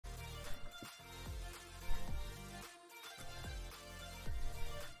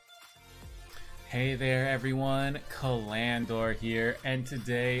Hey there everyone, Calandor here, and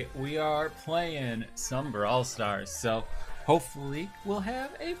today we are playing some Brawl Stars, so hopefully we'll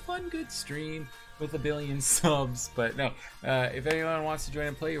have a fun, good stream with a billion subs. But no, if anyone wants to join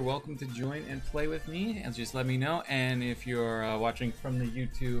and play, you're welcome to join and play with me, and just let me know. And if you're watching from the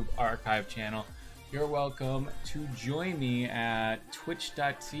YouTube archive channel, you're welcome to join me at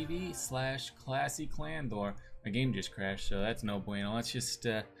twitch.tv/classyclandor. My game just crashed, so that's no bueno. Let's just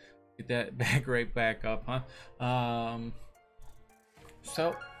get that back up, huh?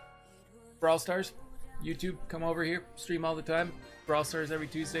 So Brawl Stars, YouTube, come over here, stream all the time. Brawl Stars every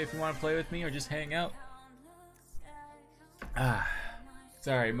Tuesday if you want to play with me or just hang out.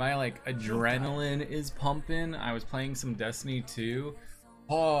 Sorry, my like adrenaline is pumping. I was playing some Destiny 2.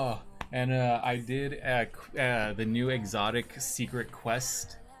 And I did the new exotic secret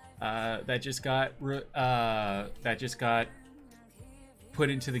quest that just got put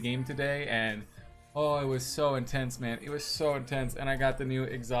into the game today, and oh, it was so intense, man. It was so intense, and I got the new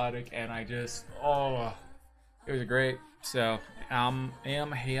exotic, and I just it was great. So am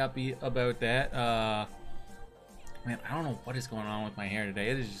happy about that. Man, I don't know what is going on with my hair today.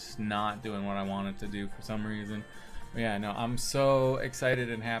 It is just not doing what I want it to do for some reason. But yeah, no, I'm so excited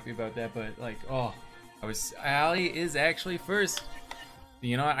and happy about that. But like, Ali is actually first.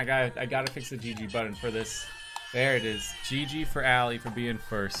 You know what? I gotta fix the GG button for this. There it is. GG for Ali for being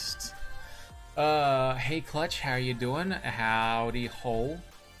first. Hey Clutch, how you doing? Howdy ho.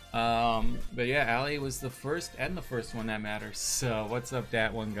 But yeah, Ali was the first and the first one that matters. So what's up,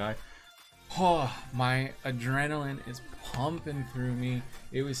 that one guy? Oh, my adrenaline is pumping through me.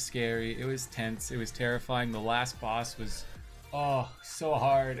 It was scary. It was tense. It was terrifying. The last boss was so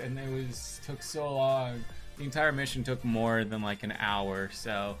hard, and took so long. The entire mission took more than like an hour.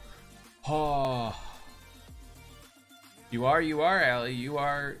 So you are Ali. You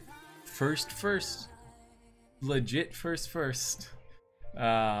are first. Legit first.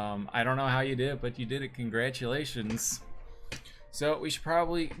 I don't know how you did it, but you did it. Congratulations. So we should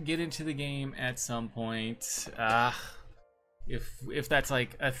probably get into the game at some point. If that's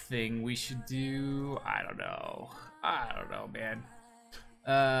like a thing we should do. I don't know, man.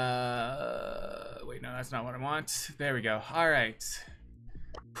 Wait, no, that's not what I want. There we go. All right.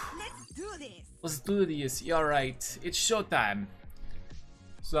 Let's do this. All right, it's showtime.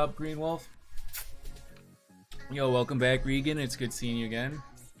 What's up, Green Wolf? Yo, welcome back, Regan. It's good seeing you again.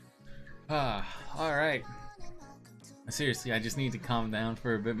 All right. Seriously, I just need to calm down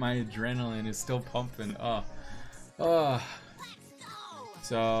for a bit. My adrenaline is still pumping.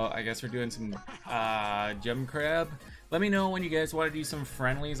 So I guess we're doing some gem crab. Let me know when you guys want to do some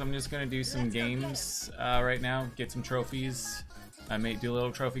friendlies. I'm just gonna do some games right now, get some trophies. I may do a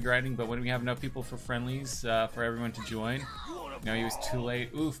little trophy grinding, but when we have enough people for friendlies for everyone to join. No, he was too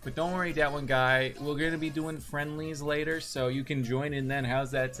late. Oof, but don't worry, that one guy. We're gonna be doing friendlies later, so you can join in then. How's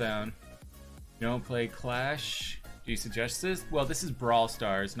that sound? You don't play Clash? Do you suggest this? Well, this is Brawl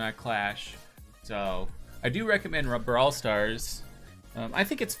Stars, not Clash. So I do recommend Brawl Stars. I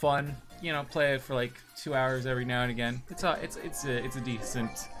think it's fun. You know, play it for like 2 hours every now and again. It's a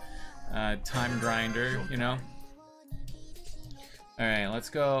decent time grinder. You know. All right, let's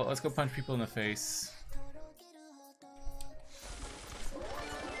go punch people in the face.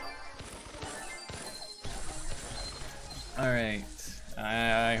 All right.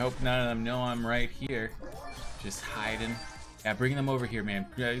 I hope none of them know I'm right here. Just hiding. Yeah, bring them over here, man.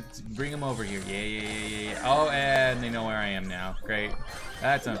 Bring them over here. Yeah. Oh, and they know where I am now. Great.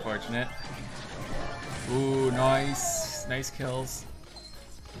 That's unfortunate. Ooh, nice. Nice kills.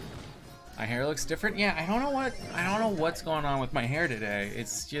 My hair looks different. Yeah, I don't know what's going on with my hair today.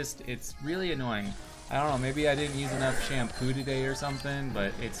 It's really annoying. I don't know, maybe I didn't use enough shampoo today or something,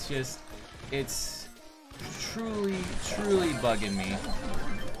 but it's truly bugging me.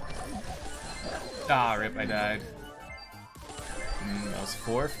 Ah, rip, I died. That was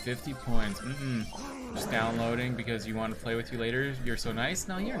 450 points. Just downloading because you want to play with you later. You're so nice.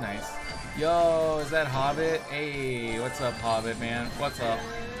 No, you're nice. Yo, is that Hobbit? Hey, what's up, Hobbit, man? What's up?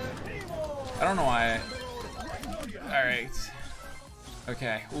 I don't know why. Alright.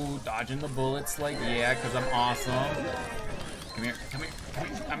 Okay. Ooh, dodging the bullets like, yeah, because I'm awesome. Come here.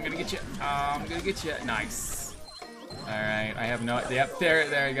 I'm gonna get you. Nice. Alright, I have no... Yep,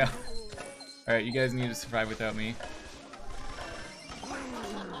 there you go. Alright, you guys need to survive without me.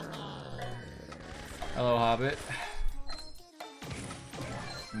 Hello, Hobbit.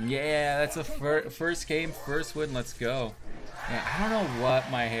 Yeah, that's a first game, first win. Let's go. Yeah, I don't know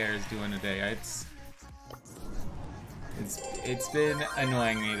what my hair is doing today. It's been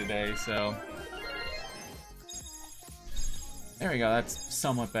annoying me today, so There we go, that's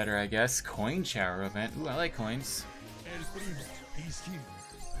somewhat better, I guess. Coin shower event. Ooh, I like coins.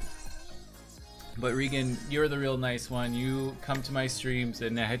 But Regan, you're the real nice one. You come to my streams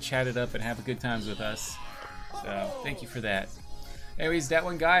and chat it up and have a good times with us. So, thank you for that. Anyways, that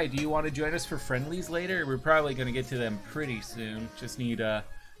one guy, do you want to join us for friendlies later? We're probably going to get to them pretty soon. Just need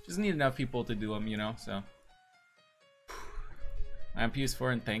enough people to do them, you know, so. I'm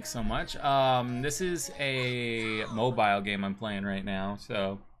PS4 and thanks so much. This is a mobile game I'm playing right now,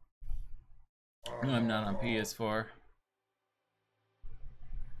 so no, I'm not on PS4.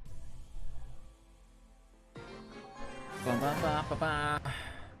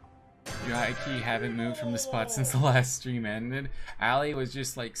 You high-key haven't moved from the spot since the last stream ended. Allie was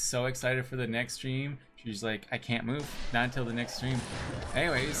just like so excited for the next stream. She's like, I can't move, not until the next stream.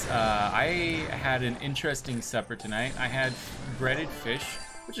 Anyways, I had an interesting supper tonight. I had breaded fish,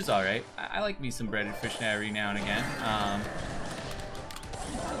 which is alright. I like me some breaded fish every now and again.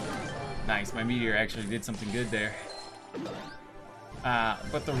 Nice, my meteor actually did something good there.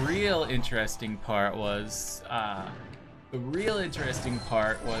 But the real interesting part was, I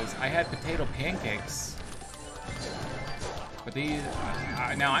had potato pancakes. But these,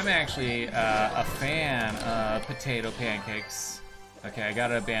 now I'm actually a fan of potato pancakes. Okay, I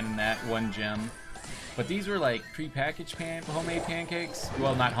gotta abandon that one gem. But these were like pre-packaged homemade pancakes.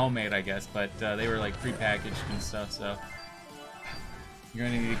 Well, not homemade, I guess, but they were like pre-packaged and stuff, so. You're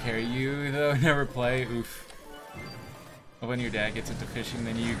gonna need to carry you, though, never play, oof. But when your dad gets into fishing,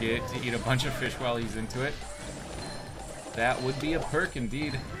 then you get to eat a bunch of fish while he's into it. That would be a perk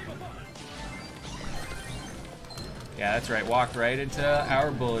indeed. Yeah, that's right. Walk right into our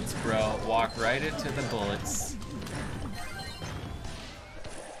bullets, bro. Walk right into the bullets.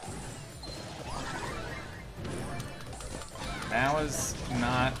 That was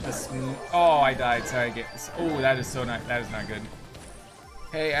not a smooth. Oh, I died. Sorry. Oh, that is so not. That is not good.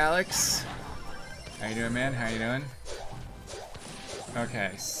 Hey, Alex. How you doing, man? How you doing?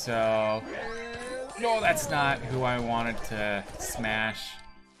 Okay, so. No, that's not who I wanted to smash.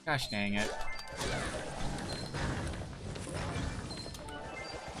 Gosh dang it.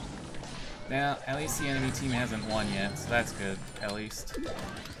 Now, at least the enemy team hasn't won yet, so that's good, at least.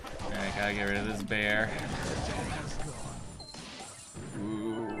 Alright, gotta get rid of this bear.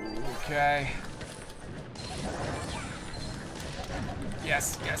 Ooh, okay.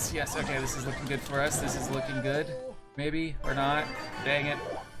 Yes, yes, yes. Okay, this is looking good for us. This is looking good. Maybe, or not. Dang it.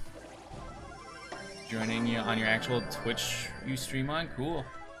 Joining you on your actual Twitch you stream on? Cool.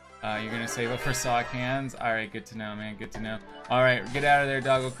 You're gonna save up for sock hands? Alright, good to know, man. Good to know. Alright, get out of there,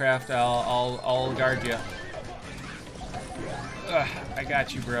 Dogglecraft. I'll guard you. Ugh, I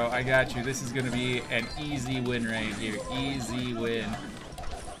got you, bro. I got you. This is gonna be an easy win right here. Easy win.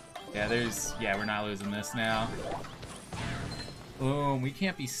 Yeah, we're not losing this now. Boom, we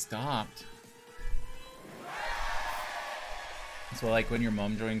can't be stopped. So like when your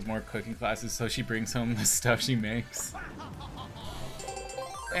mom joins more cooking classes so she brings home the stuff she makes.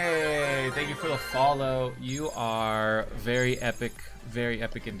 Hey, thank you for the follow. You are very epic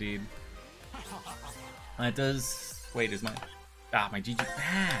indeed. That does, wait, is my GG,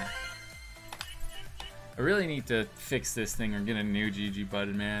 I really need to fix this thing or get a new GG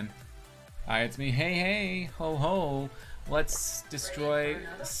button, man. Alright, it's me, hey, ho ho, let's destroy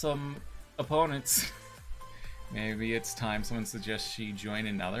some opponents. Maybe it's time someone suggests she join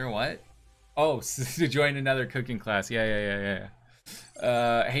another, what? Oh, to join another cooking class, yeah.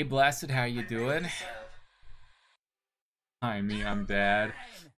 Hey Blasted, how you doing? Hi, I'm Dad.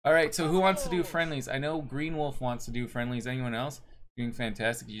 Alright, so who wants to do friendlies? I know Green Wolf wants to do friendlies. Anyone else? Doing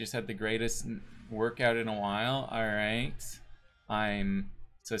fantastic. You just had the greatest workout in a while. Alright. I'm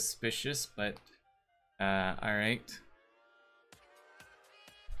suspicious, but alright.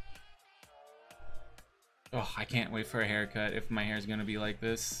 Oh, I can't wait for a haircut if my hair's gonna be like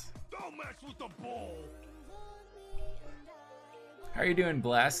this. Don't mess with the ball. How are you doing,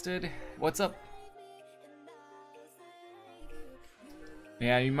 Blasted? What's up?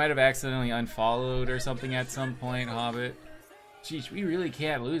 Yeah, you might have accidentally unfollowed or something at some point, Hobbit. Jeez, we really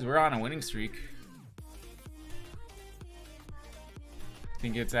can't lose. We're on a winning streak. I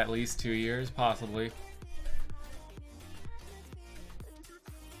think it's at least 2 years, possibly.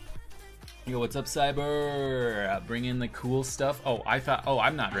 Yo, what's up, Cyber? Bring in the cool stuff. Oh,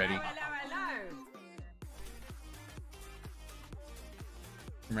 I'm not ready.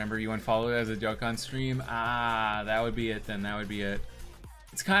 Remember you unfollowed as a joke on stream? Ah, that would be it then, that would be it.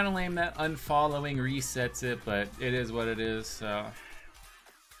 It's kind of lame that unfollowing resets it, but it is what it is, so.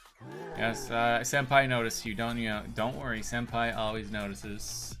 Yes, Senpai noticed you, don't worry, Senpai always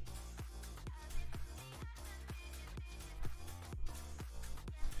notices.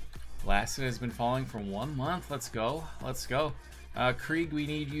 Lasted has been falling for 1 month. Let's go. Let's go. Krieg, we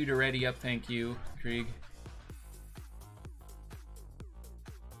need you to ready up. Thank you, Krieg.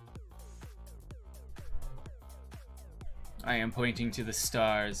 I am pointing to the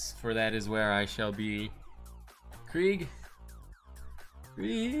stars, for that is where I shall be. Krieg.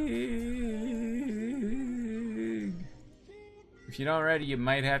 Krieg. If you don't ready, you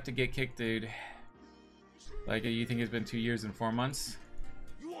might have to get kicked, dude. Like, you think it's been 2 years and 4 months?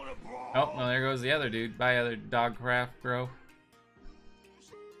 Oh, well, there goes the other dude. Bye, other dog craft, bro.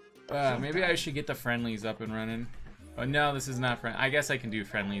 Maybe I should get the friendlies up and running. Oh no, this is not friend. I guess I can do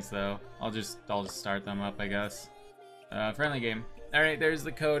friendlies though. I'll just start them up, I guess. Friendly game. All right, there's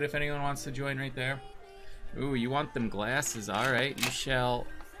the code if anyone wants to join right there. Ooh, you want them glasses? All right, you shall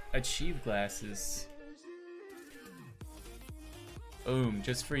achieve glasses. Boom,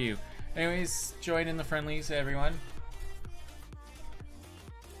 just for you. Anyways, join in the friendlies, everyone.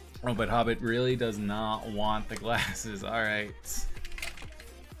 Oh, but Hobbit really does not want the glasses. All right.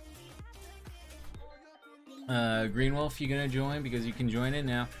 Green Wolf, you gonna join? Because you can join in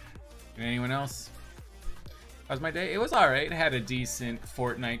now. Anyone else? How's my day? It was all right. Had a decent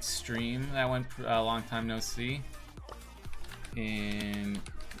Fortnite stream. That went a long time no see.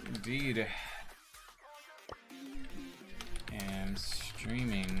 Indeed. And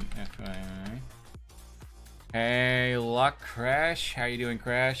streaming, FYI. Hey, Luck Crash. How you doing,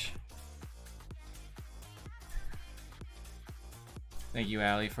 Crash? Thank you,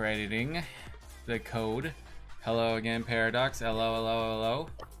 Ali, for editing the code. Hello again, Paradox. Hello, hello, hello.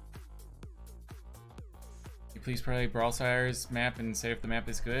 Can you please play Brawl Stars map and say if the map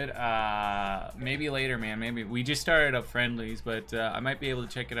is good? Maybe later, man. Maybe. We just started up friendlies, but I might be able to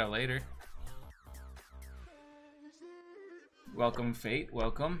check it out later. Welcome, Fate.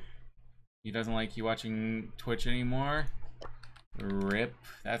 Welcome. He doesn't like you watching Twitch anymore. RIP.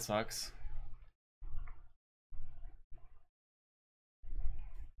 That sucks.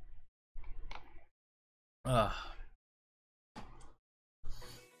 Ugh.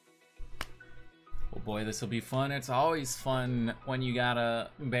 Oh boy, this will be fun. It's always fun when you got a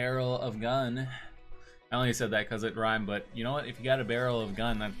barrel of gun. I only said that because it rhymed, but you know what? If you got a barrel of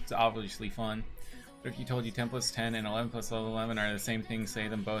gun, that's obviously fun. What if you told you 10 plus 10 and 11 plus 11 are the same thing? Say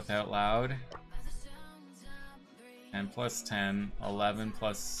them both out loud. 10 plus 10, 11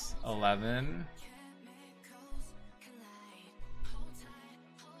 plus 11.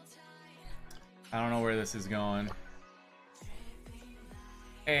 I don't know where this is going.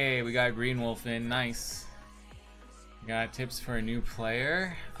 Hey, we got Green Wolf in. Nice. Got tips for a new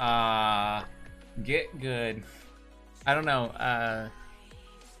player. Get good. I don't know.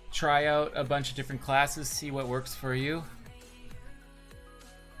 Try out a bunch of different classes, see what works for you.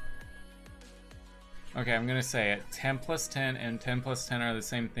 Okay, I'm gonna say it. 10 plus 10 and 10 plus 10 are the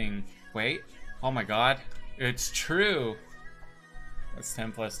same thing. Wait. Oh my god. It's true. That's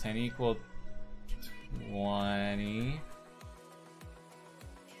 10 plus 10 equal 20.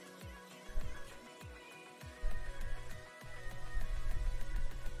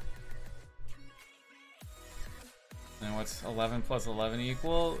 And what's 11 plus 11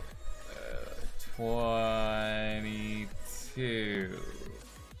 equal? 22.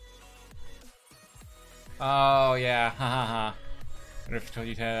 Oh yeah, haha. What if I told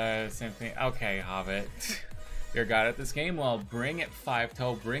you the same thing? Okay, Hobbit. You're god at this game? Well, bring it, Five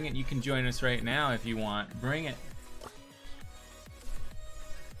Toe. Bring it. You can join us right now if you want. Bring it.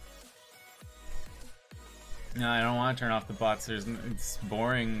 No, I don't want to turn off the bots. It's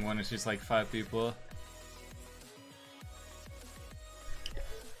boring when it's just like 5 people.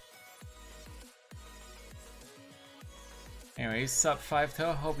 Anyways, sup, Five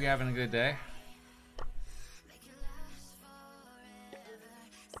Toe? Hope you're having a good day.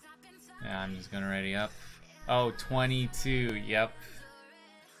 Yeah, I'm just gonna ready up. Oh, 22. Yep.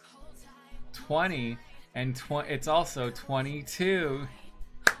 20 and it's also 22.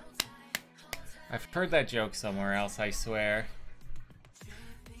 I've heard that joke somewhere else, I swear.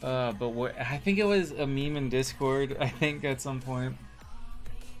 But what? I think it was a meme in Discord. I think at some point.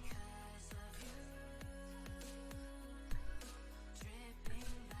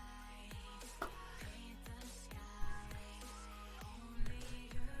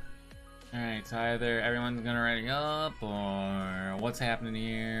 Alright, so either everyone's gonna ready up, or what's happening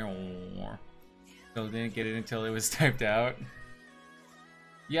here, or Phil didn't get it until it was typed out.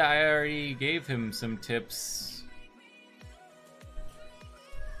 Yeah, I already gave him some tips.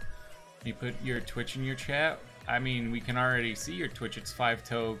 You put your Twitch in your chat? I mean, we can already see your Twitch. It's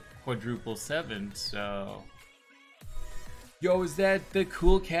 5toe quadruple 7, so... Yo, is that the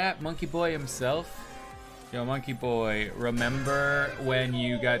cool cat, Monkey Boy himself? Yo, Monkey Boy, remember when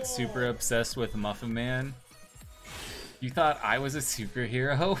you got super obsessed with Muffin Man? You thought I was a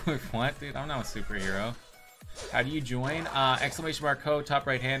superhero? What, dude? I'm not a superhero. How do you join? Exclamation mark code, top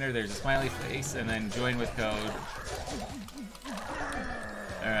right hander, there's a smiley face, and then join with code.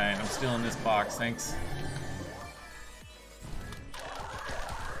 Alright, I'm still in this box, thanks.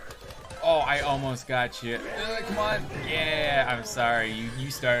 Oh, I almost got you. Come on. Yeah, I'm sorry.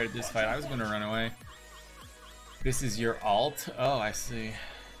 You started this fight. I was gonna run away. This is your alt? Oh, I see.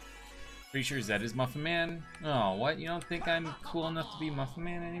 Pretty sure Zed is Muffin Man. Oh, what? You don't think I'm cool enough to be Muffin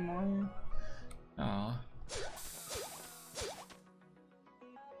Man anymore? Oh.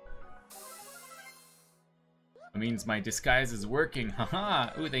 That means my disguise is working.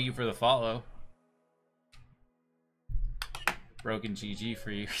 Haha. Ooh, thank you for the follow. Broken GG for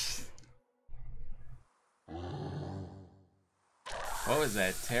you. What was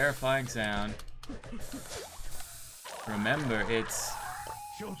that terrifying sound? Remember, it's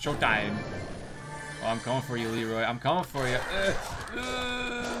showtime. Oh, I'm coming for you, Leroy. I'm coming for you.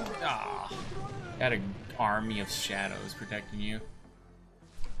 Got an army of shadows protecting you.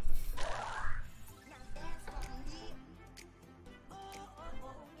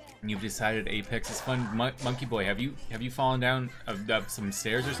 You've decided Apex is fun. Monkey Boy, have you fallen down some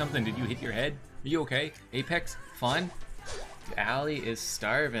stairs or something? Did you hit your head? Are you okay? Apex fun? Allie is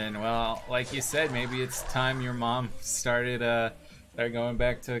starving. Well, like you said, maybe it's time your mom started going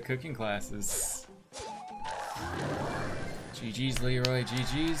back to cooking classes. GG's, Leroy.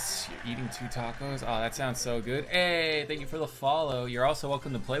 GG's. You're eating 2 tacos. Oh, that sounds so good. Hey, thank you for the follow. You're also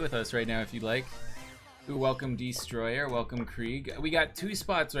welcome to play with us right now if you'd like. Ooh, welcome Destroyer. Welcome Krieg. We got 2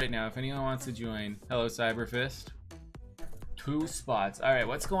 spots right now if anyone wants to join. Hello, Cyberfist. 2 spots. All right,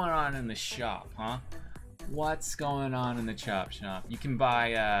 what's going on in the shop, huh? What's going on in the chop shop? You can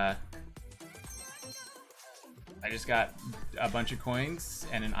buy, I just got a bunch of coins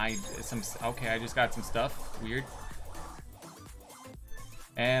and okay, I just got some stuff. Weird.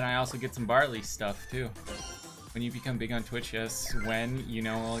 And I also get some barley stuff, too. When you become big on Twitch, yes. When, you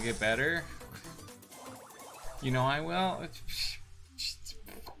know, it'll get better. You know I will.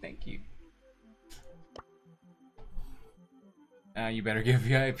 Thank you. You better get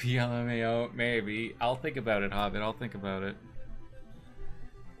VIP LMAO. Maybe. I'll think about it, Hobbit. I'll think about it.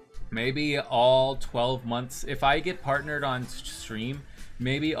 Maybe all 12 months. If I get partnered on stream,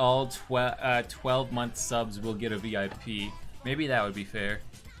 maybe all 12-month subs will get a VIP. Maybe that would be fair.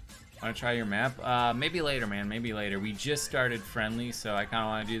 Want to try your map? Maybe later, man. Maybe later. We just started friendly, so I kind of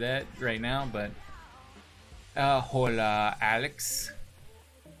want to do that right now, but... hola, Alex.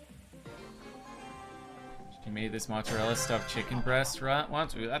 You made this mozzarella stuffed chicken breast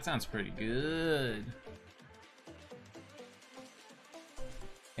once? Ooh, that sounds pretty good.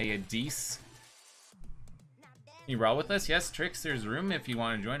 Hey, Adise. Can you roll with us? Yes, Trix, there's room if you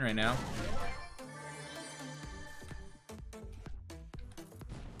want to join right now.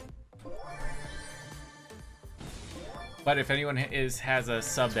 But if anyone has a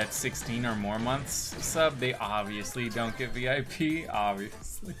sub that's 16 or more months sub, they obviously don't get VIP,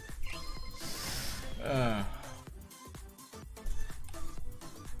 obviously.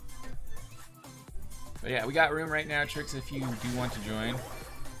 But yeah, we got room right now, Trix, if you do want to join.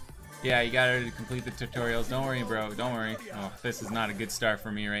 Yeah, you gotta complete the tutorials. Don't worry, bro. Don't worry. Oh, this is not a good start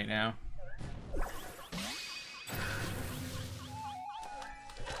for me right now.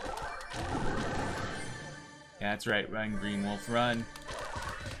 Yeah, that's right. Run, Green Wolf, run.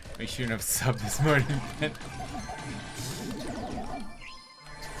 We shouldn't have subbed this morning.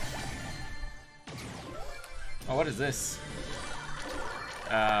 Oh, what is this?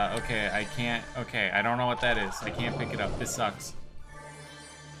 Okay, I can't. Okay, I don't know what that is. I can't pick it up. This sucks.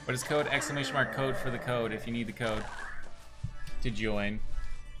 What is code? Exclamation mark code for the code if you need the code to join.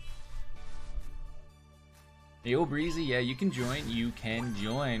 Yo, Breezy, yeah, you can join. You can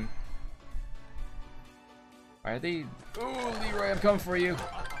join. Why are they? Oh, Leroy, I'm coming for you.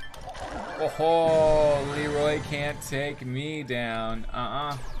 Oh, Leroy can't take me down.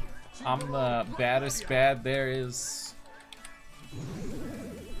 I'm the baddest bad there is.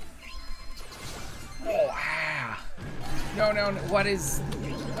 Oh, ah. No, what is...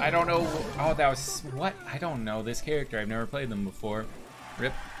 I don't know. Oh, that was... What? I don't know this character. I've never played them before.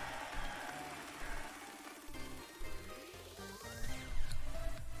 Rip.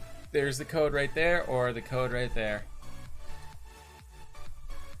 There's the code right there, or the code right there.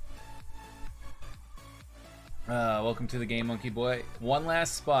 Welcome to the game, Monkey Boy. One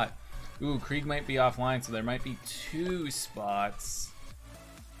last spot. Ooh, Krieg might be offline, so there might be 2 spots.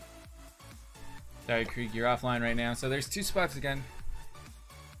 Sorry, Krieg, you're offline right now. So there's 2 spots again.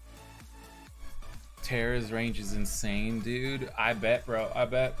 Terra's range is insane, dude. I bet, bro. I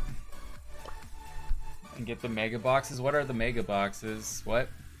bet. And get the mega boxes. What are the mega boxes? What?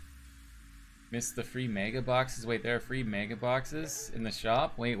 Missed the free mega boxes? Wait, there are free mega boxes in the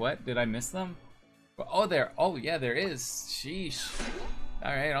shop? Wait, what? Did I miss them? Oh, there. Oh, yeah, there is. Sheesh.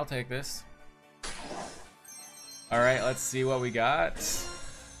 All right, I'll take this. All right, let's see what we got.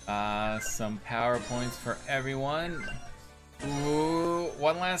 Some power points for everyone. Ooh,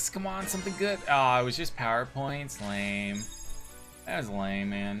 one last, come on, something good. Oh, it was just power points. Lame. That was lame,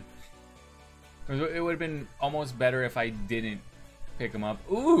 man. It would have been almost better if I didn't pick them up.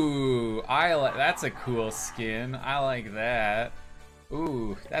 Ooh, that's a cool skin. I like that.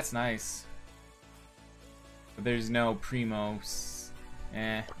 Ooh, that's nice. But there's no Primos.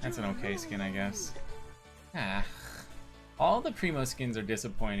 That's an okay skin, I guess. Ah. All the Primo skins are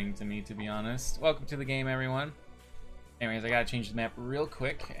disappointing to me, to be honest. Welcome to the game, everyone. Anyways, I gotta change the map real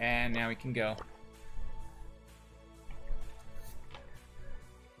quick, and now we can go.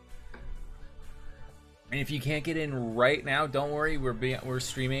 And if you can't get in right now, don't worry. We're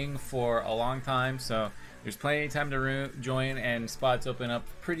streaming for a long time, so there's plenty of time to join, and spots open up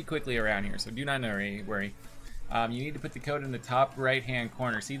pretty quickly around here. So do not worry. You need to put the code in the top right-hand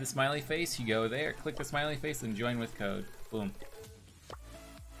corner. See the smiley face? You go there, click the smiley face, and join with code. Boom.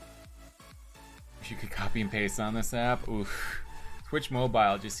 Wish you could copy and paste on this app. Oof. Twitch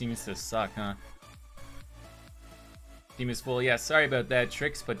Mobile just seems to suck, huh? Team is full. Yeah, sorry about that,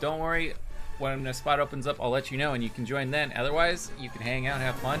 Tricks, but don't worry. When a spot opens up, I'll let you know, and you can join then. Otherwise, you can hang out,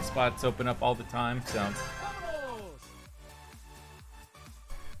 have fun. Spots open up all the time, so.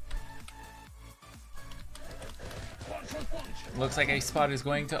 Looks like a spot is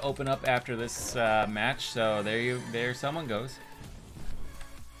going to open up after this match, so there someone goes.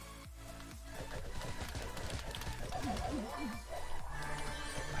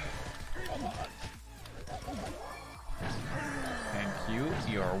 Thank you.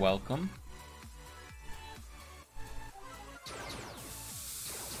 You're welcome.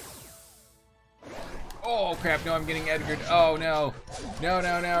 Oh crap, no, I'm getting Edgared. Oh no.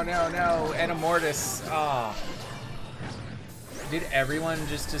 No. And a Mortis. Ah. Oh. Did everyone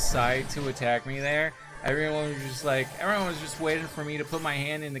just decide to attack me there? Everyone was just waiting for me to put my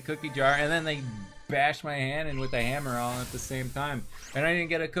hand in the cookie jar, and then they bashed my hand in with a hammer all at the same time. And I didn't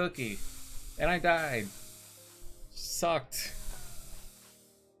get a cookie. And I died. Sucked.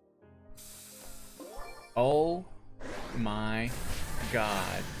 Oh my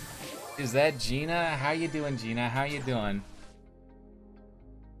god. Is that Gina? How you doing, Gina? How you doing?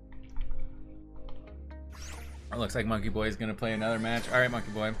 It looks like Monkey Boy is gonna play another match. All right,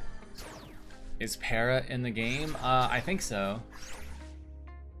 Monkey Boy. Is Para in the game? I think so.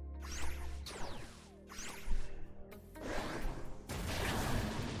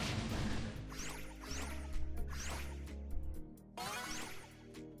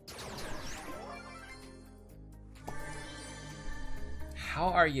 How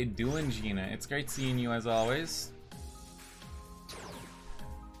are you doing, Gina? It's great seeing you as always.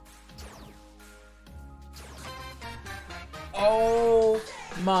 Oh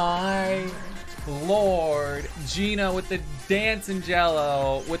my lord. Gina with the dancing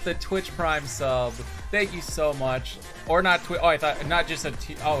jello with the Twitch Prime sub. Thank you so much. Or not Twitch. Oh, I thought not just a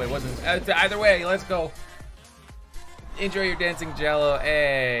oh, it wasn't. Either way, let's go. Enjoy your dancing jello.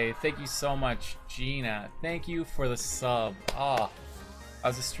 Hey, thank you so much, Gina. Thank you for the sub. Ah.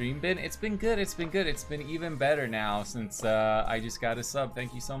 How's the stream been? It's been good, it's been good. It's been even better now since I just got a sub.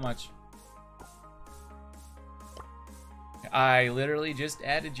 Thank you so much. I literally just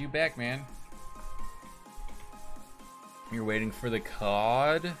added you back, man. You're waiting for the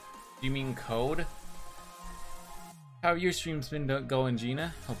COD? Do you mean code? How have your streams been going,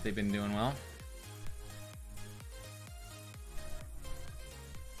 Gina? Hope they've been doing well.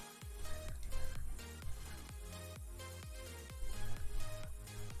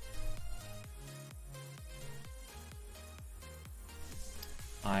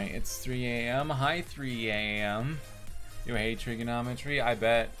 Hi, it's 3 a.m. Hi, 3 a.m. You hate trigonometry? I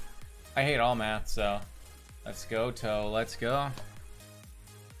bet. I hate all math, so let's go, Toe. Let's go.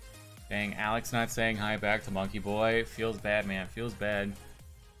 Dang, Alex not saying hi back to Monkey Boy. Feels bad, man. Feels bad.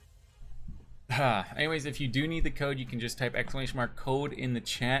 Anyways, if you do need the code, you can just type !code in the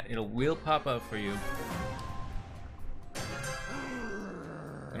chat. It will pop up for you.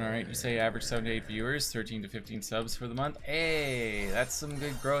 Alright, you say average 7 to 8 viewers, 13 to 15 subs for the month. Hey, that's some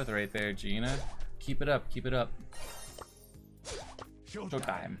good growth right there, Gina. Keep it up, keep it up.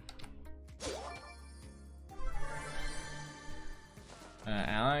 Showtime.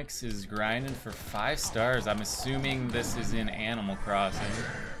 Alex is grinding for 5 stars. I'm assuming this is in Animal Crossing.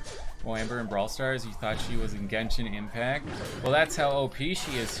 Oh, Amber in Brawl Stars, you thought she was in Genshin Impact? Well, that's how OP she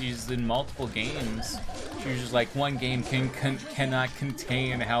is. She's in multiple games. She's just like, one game cannot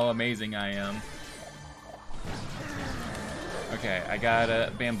contain how amazing I am. Okay, I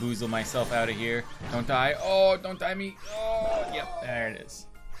gotta bamboozle myself out of here. Don't die. Oh, don't die me. Oh, yep, there it is.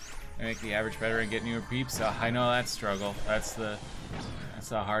 I make the average better and get newer peeps. I know that struggle. That's the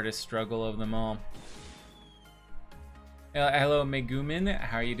hardest struggle of them all. Hello, Megumin.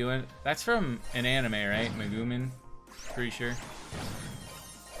 How are you doing? That's from an anime, right? Megumin? Pretty sure.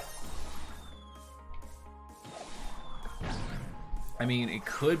 I mean, it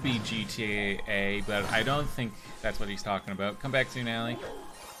could be GTA, but I don't think that's what he's talking about. Come back soon, Allie.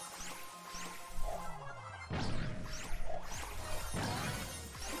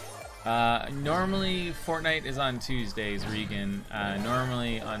 Normally Fortnite is on Tuesdays, Regan.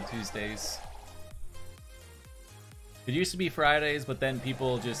 Normally on Tuesdays. It used to be Fridays, but then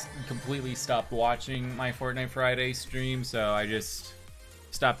people just completely stopped watching my Fortnite Friday stream, so I just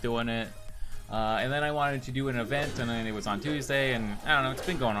stopped doing it. And then I wanted to do an event, and then it was on Tuesday, and I don't know, it's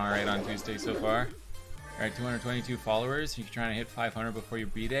been going alright on Tuesday so far. Alright, 222 followers. You're trying to hit 500 before your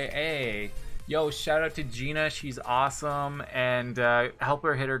B-Day. Hey! Yo, shout out to Gina, she's awesome, and help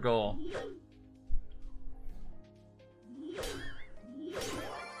her hit her goal.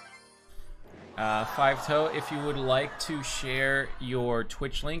 Five Toe, if you would like to share your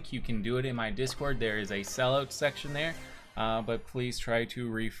Twitch link, you can do it in my Discord. There is a sellout section there, but please try to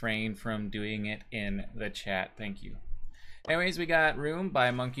refrain from doing it in the chat. Thank you. Anyways, we got room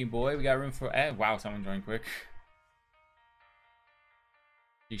by Monkey Boy. We got room for... wow, someone joined quick.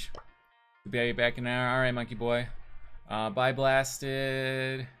 Yeesh. We'll be back in an hour. Alright, Monkey Boy. Bye,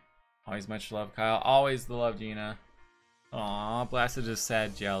 Blasted. Always much love, Kyle. Always the love, Gina. Aw, Blasted just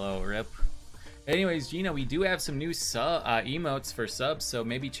sad jello. Rip. Anyways, Gina, we do have some new emotes for subs, so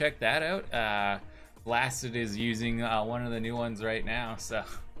maybe check that out. Blasted is using one of the new ones right now, so...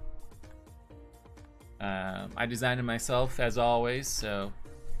 I designed it myself, as always, so...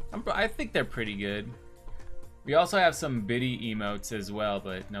 I think they're pretty good. We also have some biddy emotes as well,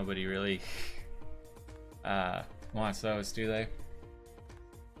 but nobody really wants those, do they?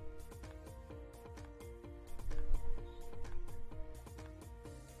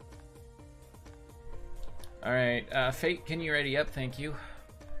 Alright, Fate, can you ready up? Thank you.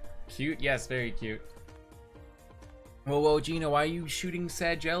 Cute? Yes, very cute. Whoa, Gina, why are you shooting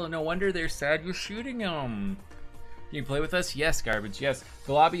sad jello? No wonder they're sad you're shooting them. Can you play with us? Yes, Garbage, yes.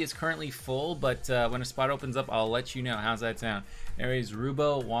 The lobby is currently full, but when a spot opens up, I'll let you know. How's that sound? Anyways,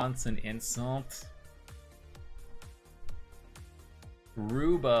 Rubo wants an insult.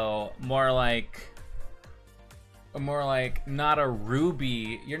 Rubo, more like not a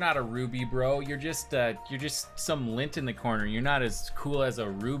ruby. You're not a ruby, bro. You're just some lint in the corner. You're not as cool as a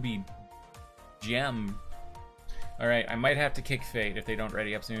ruby gem. All right, I might have to kick Fate if they don't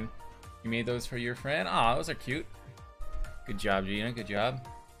ready up soon. You made those for your friend? Aw, those are cute. Good job, Gina. Good job.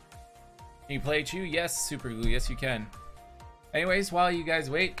 Can you play Chew? Yes, Super Glue. Yes, you can. Anyways, while you guys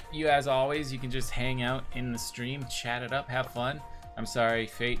wait, you as always, you can just hang out in the stream, chat it up, have fun. I'm sorry,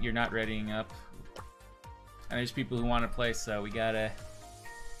 Fate, you're not readying up. And there's people who want to play, so we gotta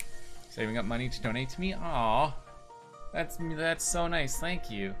saving up money to donate to me. Aw, that's so nice. Thank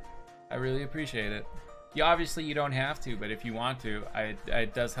you. I really appreciate it. Obviously you don't have to, but if you want to,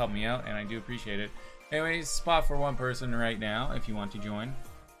 it does help me out, and I do appreciate it. Anyways, spot for one person right now if you want to join.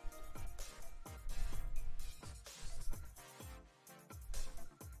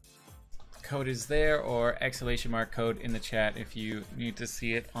 Code is there, or exclamation mark code in the chat if you need to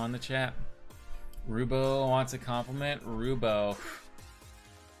see it on the chat. Rubo wants a compliment. Rubo,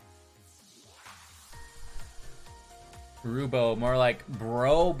 more like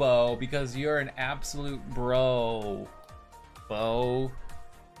brobo, because you're an absolute bro. Bo.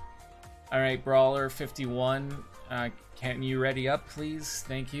 Alright, Brawler 51, can you ready up, please?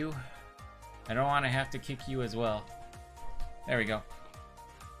 Thank you. I don't want to have to kick you as well. There we go.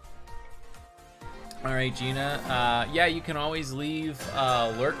 Alright, Gina. Yeah, you can always leave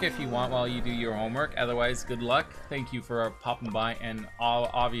lurk if you want while you do your homework. Otherwise, good luck. Thank you for popping by, and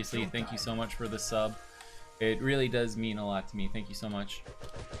obviously, thank you so much for the sub. It really does mean a lot to me. Thank you so much.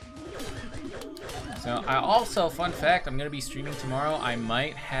 So, also, fun fact, I'm going to be streaming tomorrow. I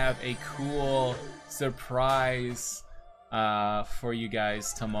might have a cool surprise for you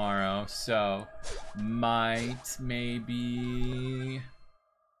guys tomorrow. So, maybe...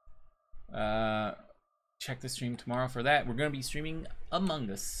 check the stream tomorrow for that. We're going to be streaming Among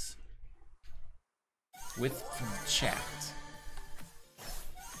Us with chat.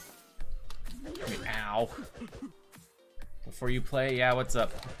 Ow. Before you play, yeah, what's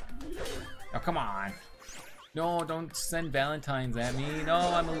up? Oh, come on. No, don't send Valentines at me. No,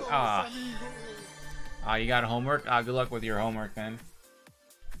 I'm a... Ah. Ah, you got homework? Ah, good luck with your homework, then.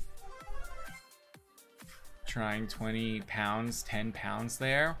 Trying 20 pounds, 10 pounds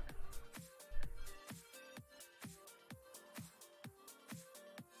there.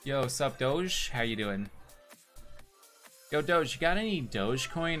 Yo, sup, Doge? How you doing? Yo, Doge, you got any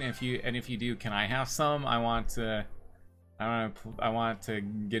Dogecoin? If you do, can I have some? I want to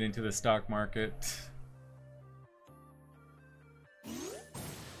get into the stock market.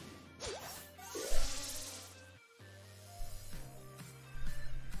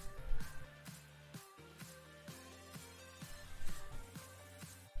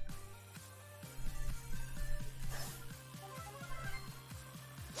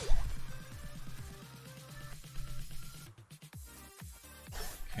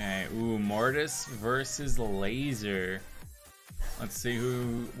 Okay, ooh, Mortis versus Laser. Let's see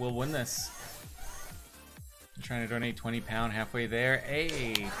who will win this. I'm trying to donate 20 pound halfway there.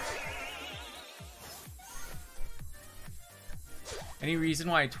 Hey! Any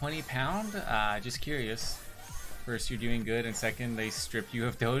reason why 20 pound? Just curious. First, you're doing good, and second, they stripped you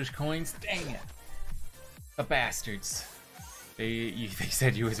of Dogecoins. Dang it! The bastards. They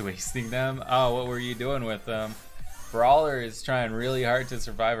said you was wasting them. Oh, what were you doing with them? Brawler is trying really hard to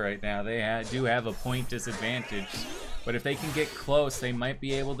survive right now. They do have a point disadvantage, but if they can get close, they might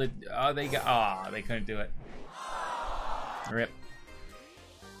be able to. Oh, they couldn't do it. Rip.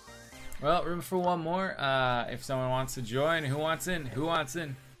 Well, room for one more. If someone wants to join, who wants in? Who wants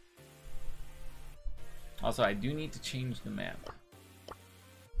in? Also, I do need to change the map.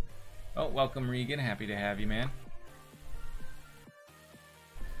 Oh, welcome, Regan. Happy to have you, man.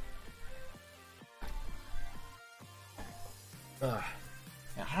 Ugh.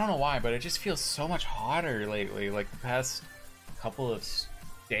 I don't know why, but it just feels so much hotter lately. Like the past couple of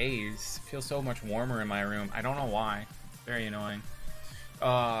days, it feels so much warmer in my room. I don't know why. Very annoying.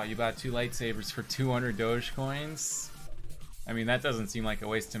 Oh, you bought 2 lightsabers for 200 Dogecoins? I mean, that doesn't seem like a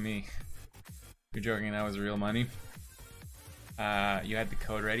waste to me. You're joking, that was real money. You had the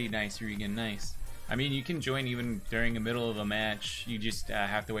code ready? Nice, Regan, nice. I mean, you can join even during the middle of a match. You just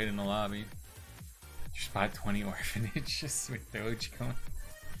have to wait in the lobby. Just bought 20 orphanages with Dogecoin.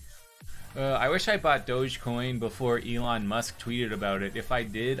 I wish I bought Dogecoin before Elon Musk tweeted about it. If I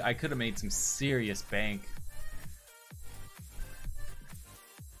did, I could have made some serious bank.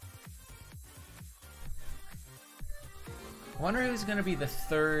 I wonder who's going to be the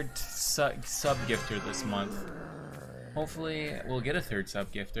third sub-gifter this month. Hopefully, we'll get a third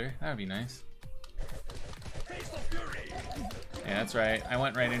sub-gifter. That would be nice. Yeah, that's right. I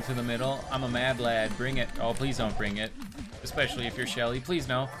went right into the middle. I'm a mad lad. Bring it. Oh, please don't bring it. Especially if you're Shelly. Please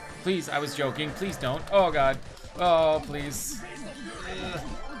no. Please, I was joking. Please don't. Oh, God. Oh, please.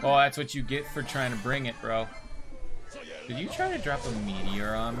 Oh, that's what you get for trying to bring it, bro. Did you try to drop a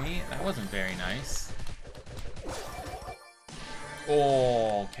meteor on me? That wasn't very nice.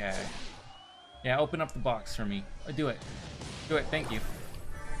 Oh, okay. Yeah, open up the box for me. Do it. Do it. Thank you.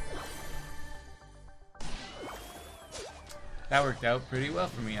 That worked out pretty well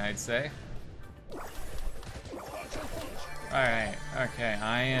for me, I'd say. Alright, okay,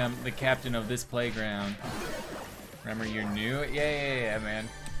 I am the captain of this playground. Remember, you're new? Yeah, man.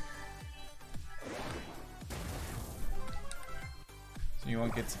 So you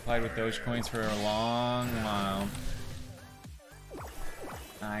won't get supplied with Dogecoins for a long while.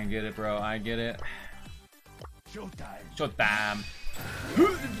 I get it, bro, I get it. Showtime.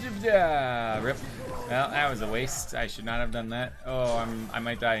 Rip. Well, that was a waste. I should not have done that. Oh, I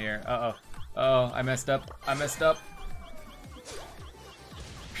might die here. Uh-oh. Oh, I messed up. I messed up.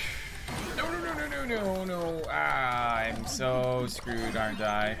 No. Ah, I'm so screwed, aren't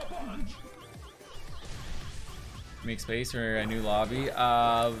I? Make space for a new lobby.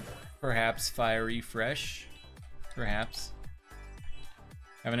 Perhaps Fiery Fresh. Perhaps.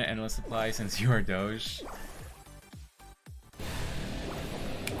 Having an endless supply since you are Doge.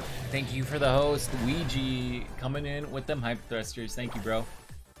 Thank you for the host, Ouija, coming in with them hype thrusters. Thank you, bro.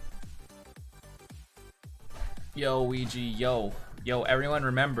 Yo, Ouija, yo, everyone,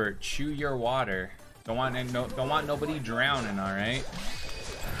 remember, chew your water. Don't want nobody drowning. All right.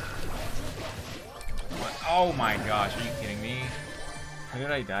 Oh my gosh, are you kidding me? How did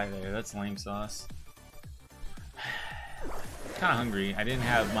I die there? That's lame sauce. Kind of hungry. I didn't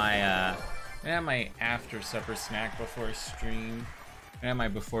have my after supper snack before stream. I had my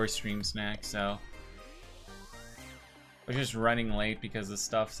before stream snack, so I was just running late because of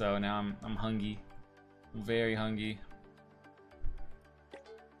stuff. So now I'm hungry. I'm very hungry.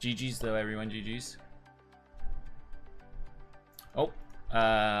 GG's though, everyone. GG's. Oh,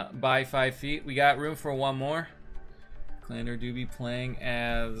 By 5 feet. We got room for one more. Clander do be playing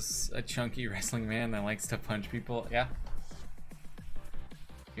as a chunky wrestling man that likes to punch people. Yeah.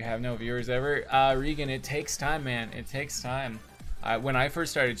 You have no viewers ever? Regan, it takes time, man. It takes time. When I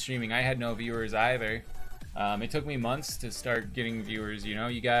first started streaming, I had no viewers either. It took me months to start getting viewers. You know,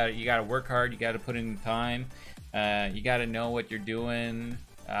 you gotta work hard. You gotta put in time. You gotta know what you're doing.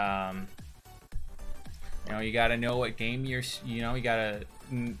 You know, you gotta know what game you're. You know, you gotta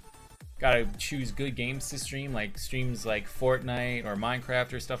choose good games to stream, like streams like Fortnite or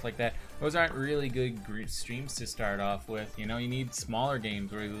Minecraft or stuff like that. Those aren't really good streams to start off with. You know, you need smaller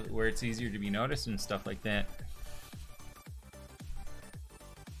games where it's easier to be noticed and stuff like that.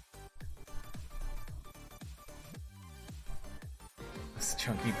 This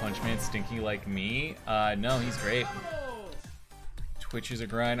chunky punch man stinky like me? No, he's great. Twitch is a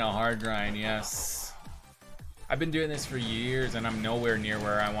grind, a hard grind, yes. I've been doing this for years and I'm nowhere near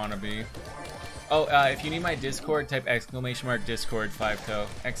where I want to be. Oh, if you need my Discord, type !Discord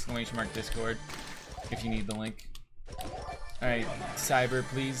 5toe. !Discord if you need the link. Alright, Cyber,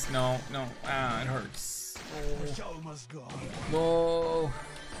 please. No, no. Ah, it hurts. Oh. No.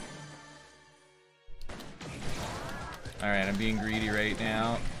 Alright, I'm being greedy right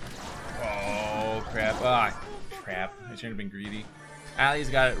now. Oh, crap. Ah, crap. I shouldn't have been greedy. Ali's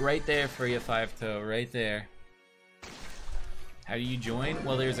got it right there for you, 5toe. Right there. How do you join?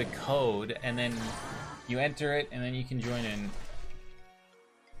 Well, there's a code, and then you enter it, and then you can join in.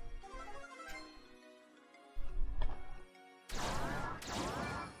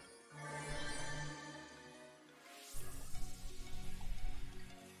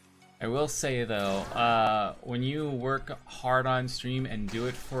 I will say though, when you work hard on stream and do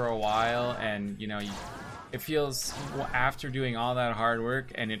it for a while, and you know, it feels, after doing all that hard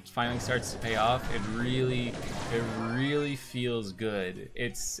work and it finally starts to pay off, it really feels good.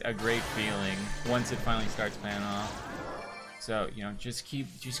 It's a great feeling once it finally starts paying off. So, you know, just keep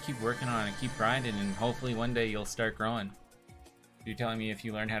working on it, keep grinding, and hopefully one day you'll start growing. You're telling me if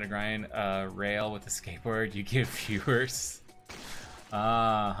you learn how to grind a rail with a skateboard, you get viewers?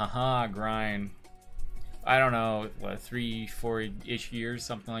 Haha, grind. I don't know, what, 3-4-ish years,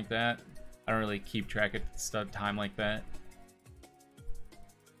 something like that. I don't really keep track of stuff time like that.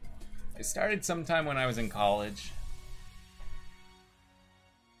 I started sometime when I was in college.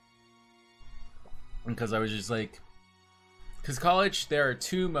 Because I was just like... Because college, there are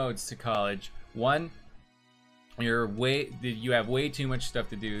two modes to college. One, you have way too much stuff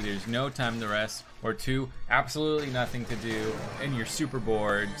to do. There's no time to rest. Or two, absolutely nothing to do, and you're super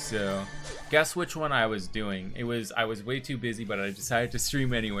bored. So, guess which one I was doing? I was way too busy, but I decided to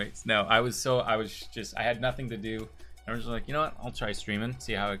stream anyways. No, I had nothing to do. I was just like, you know what? I'll try streaming,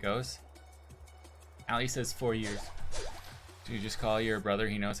 see how it goes. Ali says 4 years. Do you just call your brother?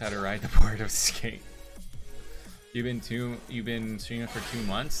 He knows how to ride the board of skate. You've been streaming for 2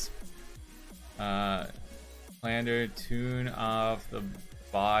 months. Clander, tune off the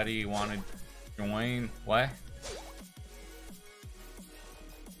body. Want to join? What?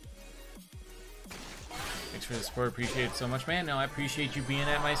 Thanks for the support. Appreciate it so much, man. No, I appreciate you being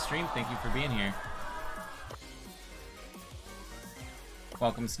at my stream. Thank you for being here.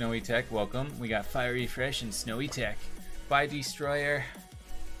 Welcome, Snowy Tech. Welcome. We got Fiery Fresh and Snowy Tech. Bye, Destroyer.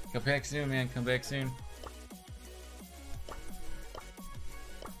 Come back soon, man. Come back soon.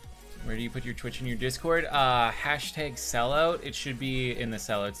 Where do you put your Twitch and your Discord? Hashtag sellout. It should be in the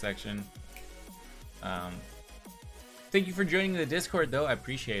sellout section. Thank you for joining the Discord, though. I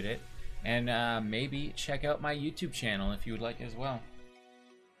appreciate it. And maybe check out my YouTube channel if you would like as well.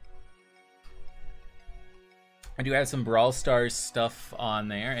 I do have some Brawl Stars stuff on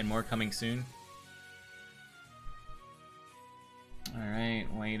there, and more coming soon.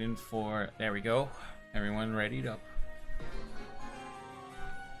 Alright, waiting for... There we go. Everyone readied up.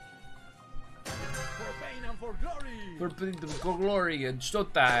 For pain and for glory! For pain and for glory, and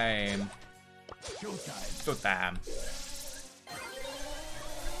showtime! Showtime!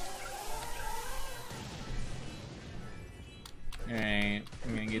 Alright,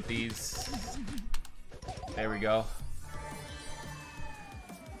 I'm gonna get these. There we go.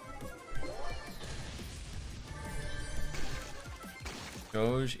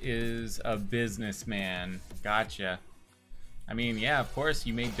 Doge is a businessman. Gotcha. I mean, yeah, of course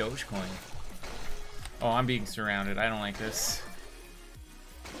you made Dogecoin. Oh, I'm being surrounded. I don't like this.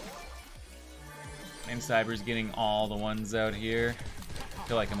 And Cyber's getting all the ones out here. I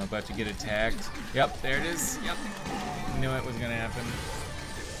feel like I'm about to get attacked. Yep, there it is. Yep. Knew it was gonna happen.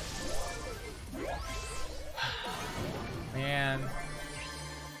 Man.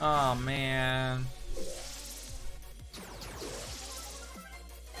 Oh, man.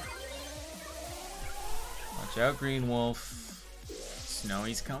 Watch out, Green Wolf.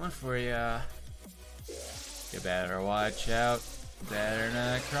 Snowy's coming for ya. You better watch out. You better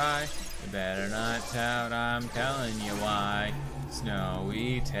not cry. You better not tout. I'm telling you why.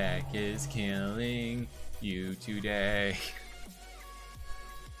 Snowy Tech is killing you today.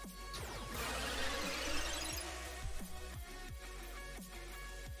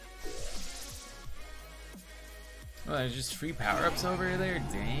 Oh, there's just free power-ups over there?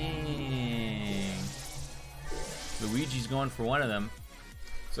 Dang. Luigi's going for one of them.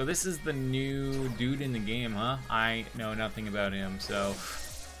 So this is the new dude in the game, huh? I know nothing about him, so...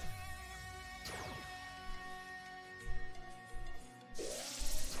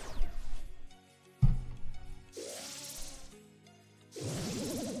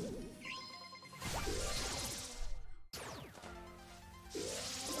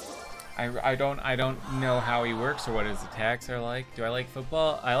 I don't know how he works or what his attacks are like. Do I like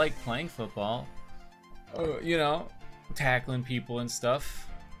football? I like playing football. You know, tackling people and stuff.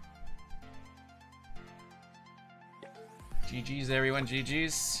 GG's everyone,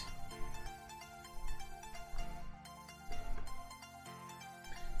 GG's.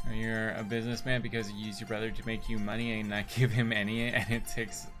 You're a businessman because you use your brother to make you money and not give him any, and it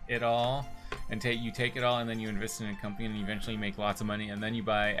takes it all. And you take it all, and then you invest in a company, and eventually you make lots of money, and then you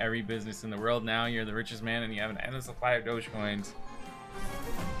buy every business in the world. Now you're the richest man, and you have an endless supply of Dogecoins.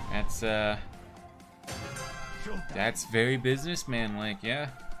 That's very businessman-like, yeah.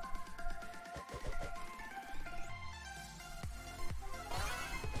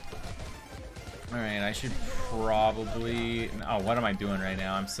 All right, I should probably. Oh, what am I doing right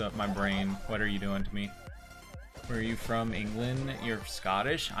now? My brain. What are you doing to me? Where are you from? England? You're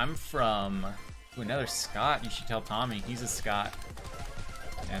Scottish? I'm from... Ooh, another Scot. You should tell Tommy. He's a Scot.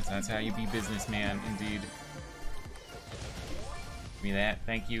 Yes, that's how you be businessman, indeed. Give me that.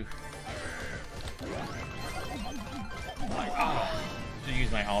 Thank you. Oh, should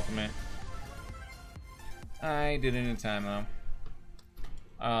use my ultimate. I did it in time, though.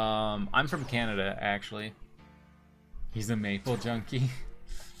 I'm from Canada, actually. He's a maple junkie.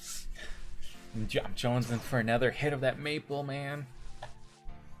 I'm jonesing for another hit of that maple, man.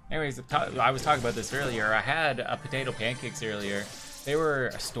 Anyways, I was talking about this earlier. I had potato pancakes earlier. They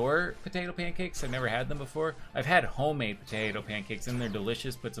were store potato pancakes. I've never had them before. I've had homemade potato pancakes, and they're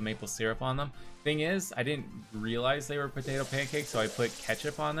delicious. Put some maple syrup on them. Thing is, I didn't realize they were potato pancakes, so I put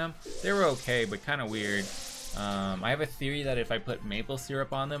ketchup on them. They were okay, but kind of weird. I have a theory that if I put maple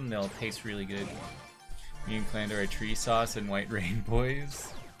syrup on them, they'll taste really good. Me and Clander are tree sauce and white rain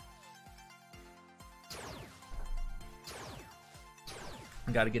boys.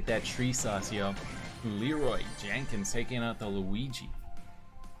 Gotta get that tree sauce, yo. Leroy Jenkins taking out the Luigi.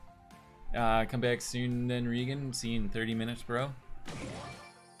 Come back soon then, Regan. See you in 30 minutes, bro.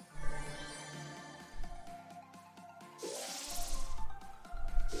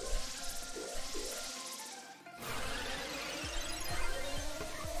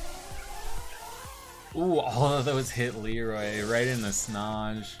 Ooh, all of those hit Leroy right in the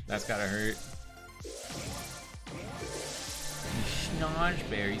snodge. That's gotta hurt.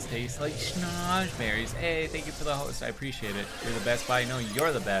 Schnozberries taste like schnozberries. Hey, thank you for the host. I appreciate it. You're the best. Bye. No,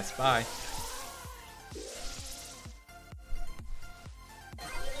 you're the best. Bye.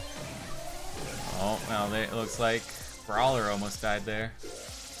 Oh, well, it looks like Brawler almost died there.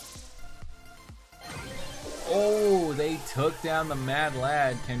 Oh, they took down the Mad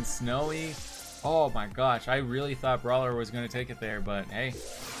Lad. Can Snowy? Oh my gosh, I really thought Brawler was going to take it there, but hey.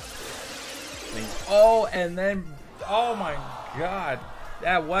 Oh, and then, oh my god.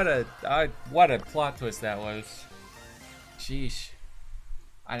 That, what a plot twist that was. Sheesh.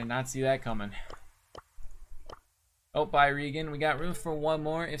 I did not see that coming. Oh, bye Regan. We got room for one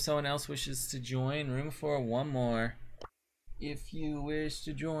more. If someone else wishes to join, room for one more. If you wish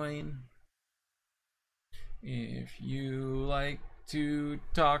to join. If you like to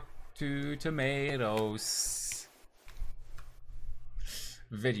talk to tomatoes.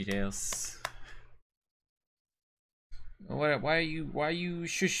 VeggieTales. What? Why are you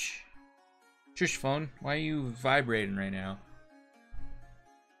shush phone? Why are you vibrating right now?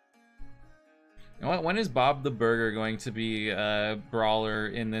 You know what? When is Bob the Burger going to be a brawler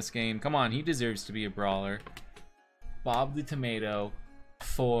in this game? Come on, he deserves to be a brawler. Bob the Tomato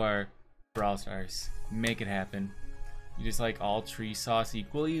for Brawl Stars. Make it happen. You just like all tree sauce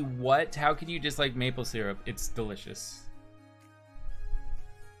equally? What? How can you just like maple syrup? It's delicious.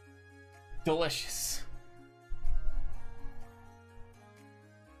 Delicious.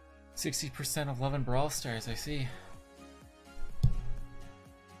 60% of love in Brawl Stars, I see.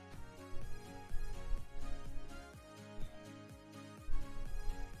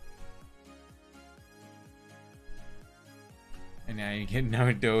 And now you get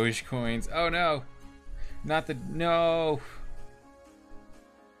no Doge coins. Oh no! Not the no.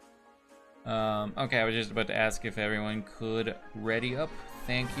 Okay, I was just about to ask if everyone could ready up.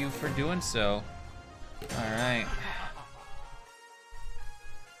 Thank you for doing so. All right.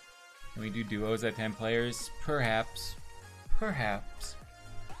 Can we do duos at 10 players? Perhaps. Perhaps.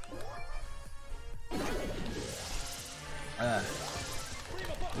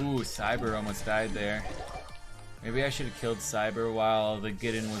 Ooh, Cyber almost died there. Maybe I should have killed Cyber while the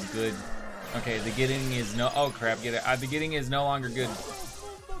Giddin was good. Okay, the Gidding is no. Oh crap! Get it. The Gidding is no longer good.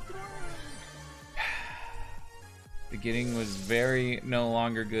 The Gidding was very no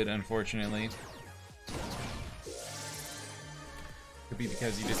longer good, unfortunately. Could be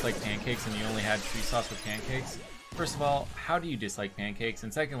because you dislike pancakes and you only had tree sauce with pancakes. First of all, how do you dislike pancakes?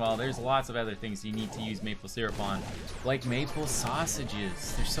 And second of all, there's lots of other things you need to use maple syrup on, like maple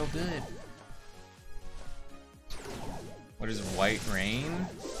sausages. They're so good. What is White Rain?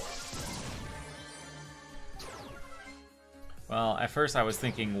 Well, at first I was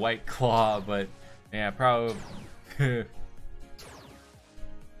thinking White Claw, but yeah, probably. Okay,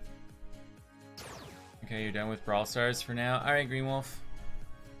 you're done with Brawl Stars for now. Alright, Green Wolf.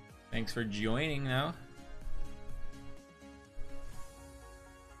 Thanks for joining now.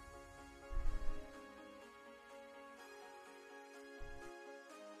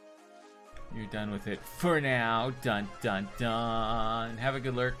 You're done with it for now. Dun dun dun. Have a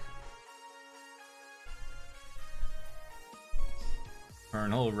good lurk.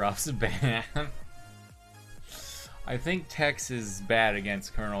 Colonel Ruff's ban. I think Tex is bad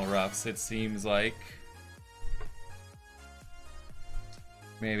against Colonel Ruffs, it seems like.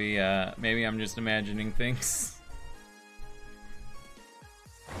 Maybe I'm just imagining things.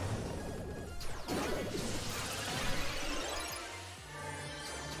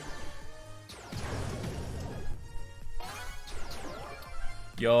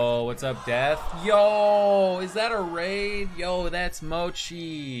 Yo, what's up, Death? Yo, is that a raid? Yo, that's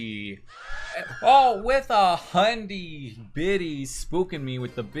Mochi. Oh, with a hundy biddies, spooking me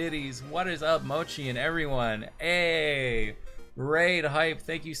with the biddies. What is up, Mochi and everyone? Hey, raid hype,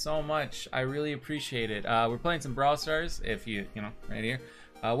 thank you so much. I really appreciate it. We're playing some Brawl Stars, if you know, right here.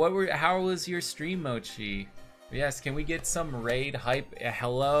 How was your stream, Mochi? Yes, can we get some raid hype?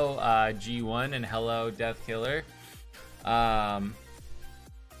 Hello, G1 and hello, Death Killer.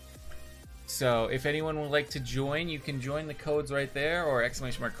 So if anyone would like to join, you can join the codes right there or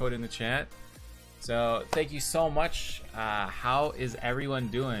exclamation mark code in the chat. So thank you so much. How is everyone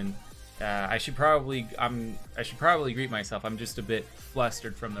doing? I should probably greet myself. I'm just a bit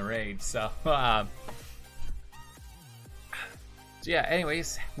flustered from the raid. So yeah,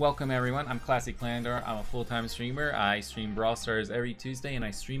 anyways, welcome everyone. I'm Classic Clandor. I'm a full-time streamer. I stream Brawl Stars every Tuesday and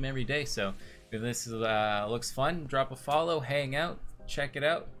I stream every day. So if this looks fun, drop a follow, hang out, check it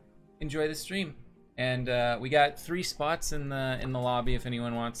out. Enjoy the stream, and we got 3 spots in the lobby if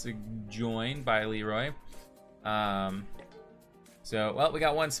anyone wants to join. By Leroy. So well, we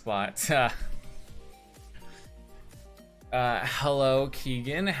got 1 spot. Hello,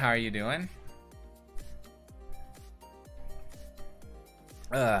 Keegan. How are you doing?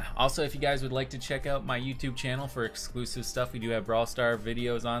 Also, if you guys would like to check out my YouTube channel for exclusive stuff, we do have Brawl Star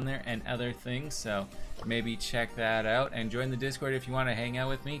videos on there and other things, so maybe check that out and join the Discord if you want to hang out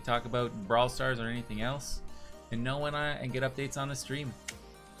with me, talk about Brawl Stars or anything else, and know when and get updates on the stream.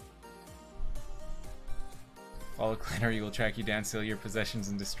 Follow Clanner, you will track you down, steal your possessions,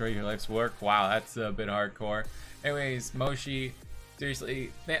 and destroy your life's work. Wow, that's a bit hardcore. Anyways, Moshi,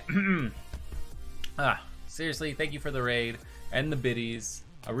 seriously, seriously, thank you for the raid and the biddies.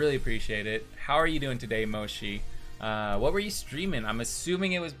 I really appreciate it. How are you doing today, Moshi? What were you streaming? I'm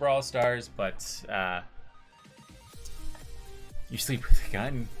assuming it was Brawl Stars, but you sleep with a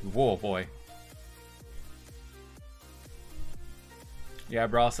gun? Whoa, boy. Yeah,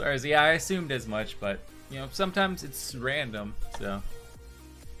 Brawl Stars. Yeah, I assumed as much, but you know, sometimes it's random. So,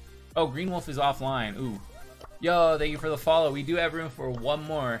 oh, Green Wolf is offline. Ooh, yo, thank you for the follow. We do have room for 1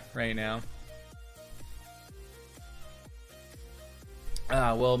 more right now.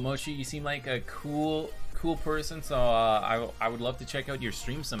 Well, Moshi, you seem like a cool person, so I would love to check out your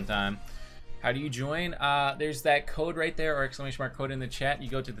stream sometime. How do you join? There's that code right there, or exclamation mark code in the chat. You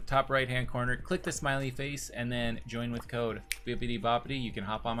go to the top right hand corner, click the smiley face, and then join with code. Bippity boppity, you can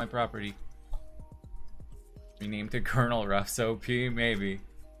hop on my property. Renamed to Colonel Ruff's OP, maybe.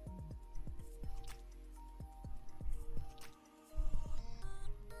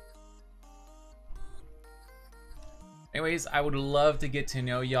 Anyways, I would love to get to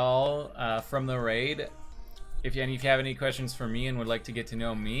know y'all from the raid. If you have any questions for me and would like to get to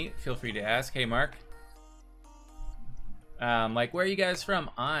know me, feel free to ask. Hey, Mark. Like, where are you guys from?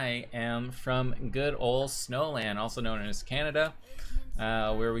 I am from good old Snowland, also known as Canada,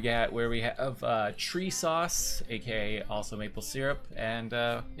 where we have tree sauce, aka also maple syrup, and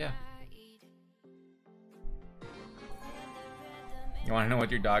yeah. You want to know what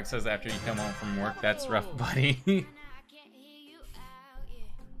your dog says after you come home from work? That's rough, buddy.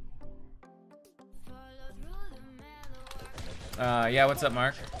 Yeah, what's up,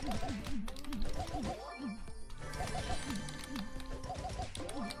 Mark?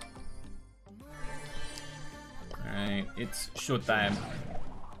 Alright, it's showtime.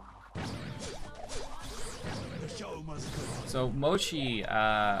 So, Mochi,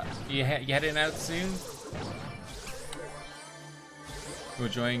 you heading out soon? We're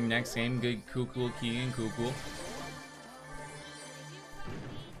joining next game. Good, cool, Keegan, cool.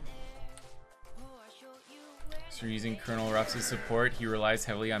 So using Colonel Ruff's support, he relies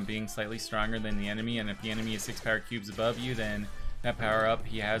heavily on being slightly stronger than the enemy, and if the enemy is 6 power cubes above you, then that power up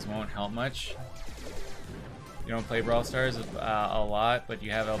he has won't help much. You don't play Brawl Stars a lot, but you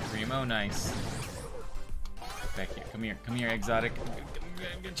have El Primo. Nice. Back here. Come here, exotic.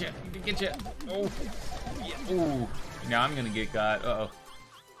 Get you. Oh, yeah. Ooh. Now I'm gonna get got. Uh-oh.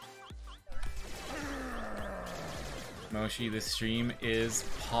 Moshi, this stream is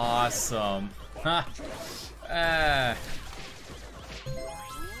awesome. Ha!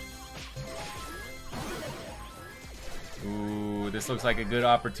 Ooh, this looks like a good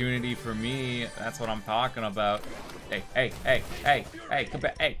opportunity for me. That's what I'm talking about. Hey, come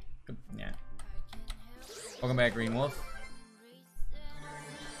back. Hey, yeah. Welcome back, Green Wolf.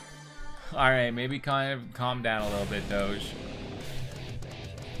 Alright, maybe kind of calm down a little bit, Doge.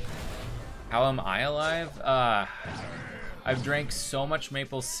 How am I alive? I've drank so much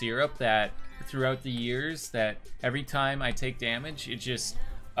maple syrup that throughout the years that every time I take damage, it just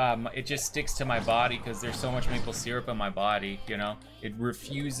sticks to my body because there's so much maple syrup in my body, you know? It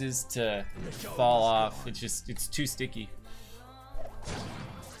refuses to fall off. It's too sticky.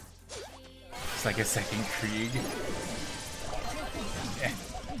 It's like a second Krieg.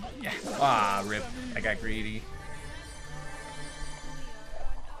 Yeah. Ah, rip. I got greedy.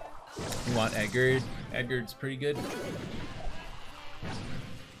 You want Edgar? Edgar's pretty good.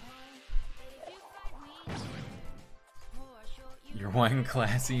 You're one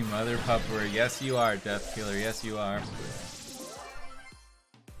classy mother pupper. Yes, you are, Death Killer. Yes, you are.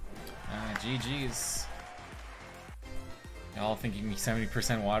 GG's. Y'all thinking me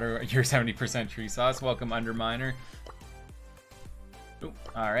 70% water. You're 70% tree sauce. Welcome, Underminer.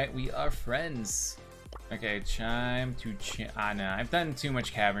 Alright, we are friends. Okay, chime to no, I've done too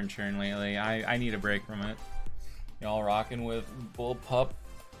much cavern churn lately. I need a break from it. Y'all rocking with Bullpup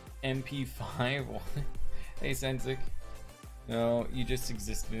MP5? Hey, Sensic. No, you just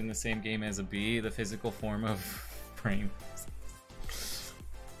existed in the same game as a bee, the physical form of brain.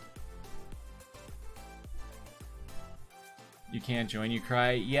 You can't join, you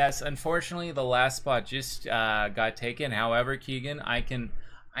cry. Yes, unfortunately, the last spot just got taken. However, Keegan, I can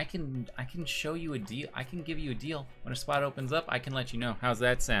show you a deal. I can give you a deal when a spot opens up. I can let you know. How's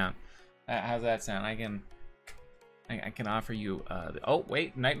that sound? How's that sound? I can offer you. Oh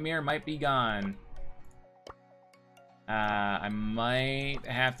wait, Nightmare might be gone. I might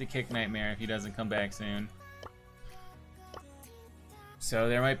have to kick Nightmare if he doesn't come back soon. So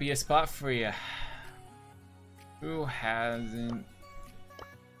there might be a spot for you. Who hasn't?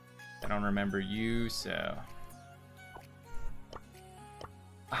 I don't remember you, so.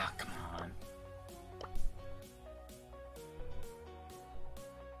 Ah, come on.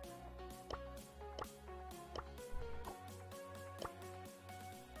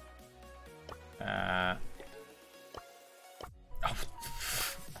 Oh.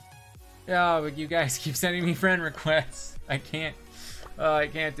 Yeah, but you guys keep sending me friend requests. I can't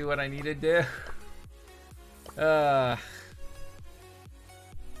do what I need to do.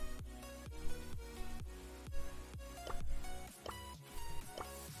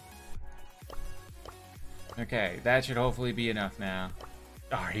 Okay, that should hopefully be enough now.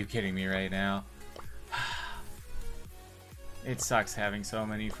 Oh, are you kidding me right now? It sucks having so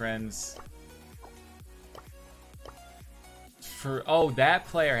many friends. Oh, that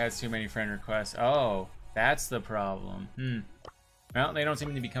player has too many friend requests. Oh, that's the problem. Well, they don't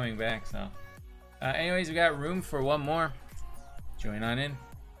seem to be coming back, so. Anyways, we got room for one more. Join on in.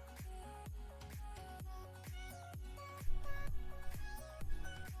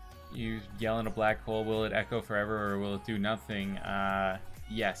 You yell in a black hole, will it echo forever or will it do nothing?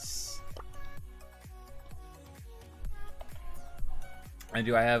 Yes. And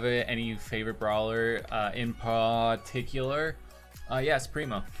do I have any favorite brawler in particular? Yes,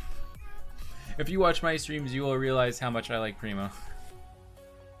 Primo. If you watch my streams, you will realize how much I like Primo.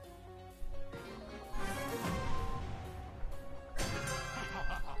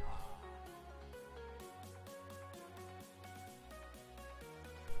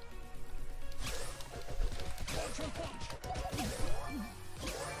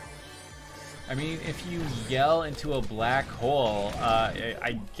 I mean, if you yell into a black hole,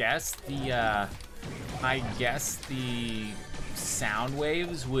 I guess the sound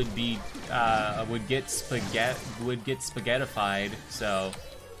waves would be would get spaghettified. So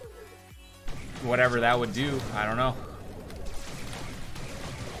whatever that would do, I don't know.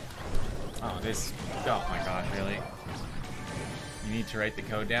 Oh, this. Oh my God, really? You need to write the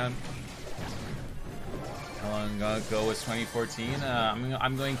code down. How long ago was 2014?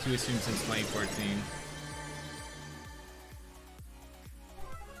 I'm going to assume since 2014.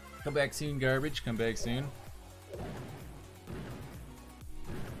 Come back soon, garbage. Come back soon.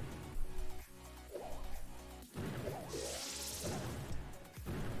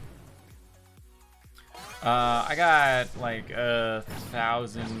 I got like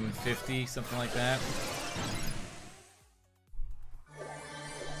 1,050, something like that.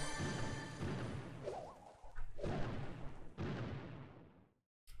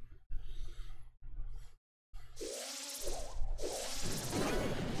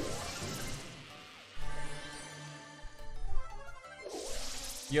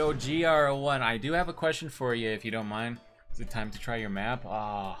 Yo, GR01, I do have a question for you if you don't mind. Is it time to try your map?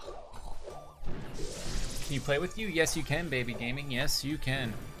 Ah. Can you play with you? Yes, you can, baby gaming. Yes, you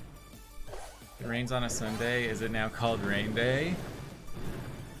can. It rains on a Sunday. Is it now called Rain Day?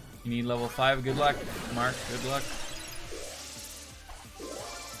 You need level 5. Good luck, Mark. Good luck.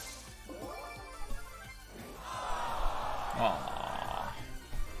 Aww.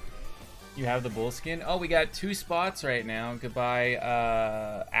 You have the bull skin? Oh, we got 2 spots right now. Goodbye,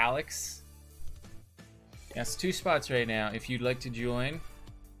 Alex. Yes, 2 spots right now if you'd like to join.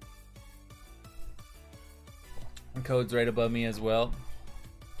 The code's right above me as well.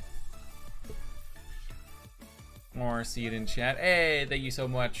 Or see it in chat. Hey, thank you so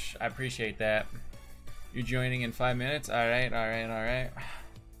much. I appreciate that. You're joining in 5 minutes? Alright, alright, alright.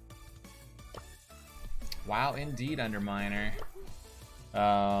 Wow, indeed, Underminer.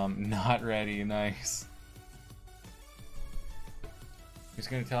 Not ready. Nice. Who's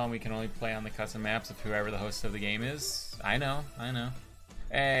gonna tell him we can only play on the custom maps of whoever the host of the game is? I know, I know.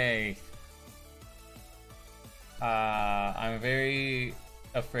 Hey. I'm very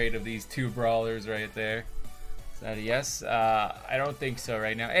afraid of these 2 brawlers right there. Is that a yes? I don't think so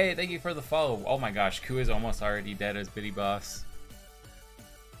right now. Hey, thank you for the follow. Oh my gosh, Ku is almost already dead as Biddy Boss.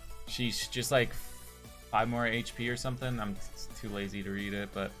 She's just like 5 more HP or something. I'm too lazy to read it,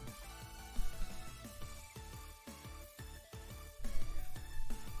 but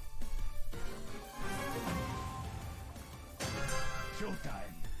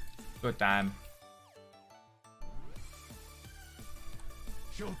Showtime. good time.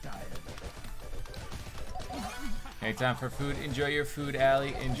 Showtime. Okay, time for food. Enjoy your food,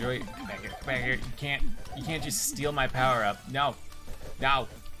 Allie. Enjoy. Come back here. Come back here. You can't just steal my power up. No, no.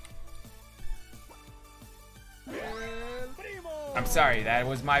 I'm sorry, that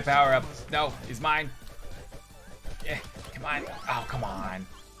was my power up. No, it's mine. Yeah, come on. Oh, come on.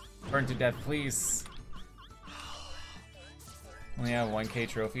 Burn to death, please. Only have 1K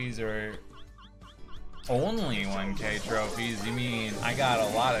trophies or only 1K trophies? You mean I got a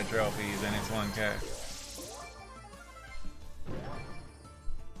lot of trophies and it's 1K?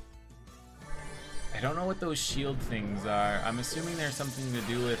 I don't know what those shield things are. I'm assuming there's something to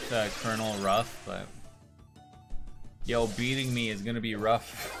do with Colonel Ruff, but yo, beating me is gonna be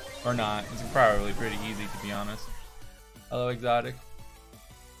rough. Or not. It's probably pretty easy, to be honest. Hello, Exotic.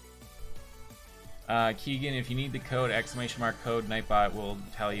 Keegan, if you need the code, !code Nightbot will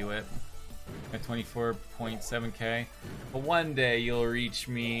tell you it. At 24.7k. But one day you'll reach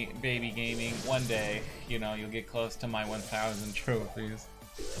me, baby gaming. One day, you know, you'll get close to my 1,000 trophies.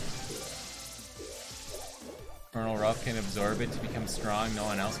 Colonel Ruff can absorb it to become strong. No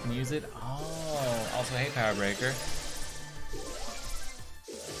one else can use it. Oh, also, hey, Power Breaker.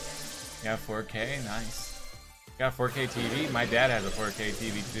 Yeah, 4K, nice. Got 4K TV. My dad has a 4K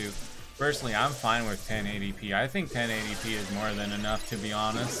TV too. Personally, I'm fine with 1080p. I think 1080p is more than enough, to be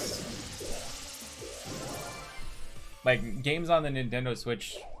honest. Like, games on the Nintendo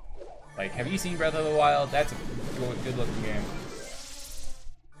Switch, like, have you seen Breath of the Wild? That's a good looking game.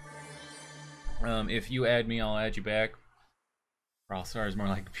 If you add me, I'll add you back. Brawl Stars more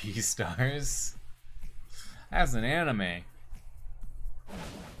like P-Stars. That's an anime.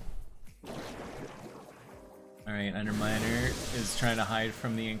 Alright, Underminer is trying to hide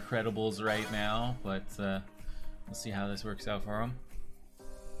from the Incredibles right now, but we'll see how this works out for him.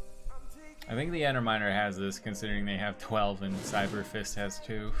 I think the Underminer has this, considering they have 12 and Cyber Fist has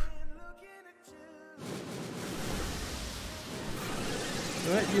 2.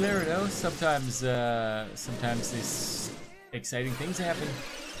 But you never know. Sometimes these exciting things happen.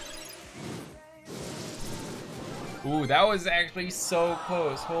 Ooh, that was actually so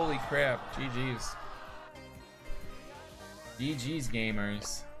close. Holy crap. GG's. GG's,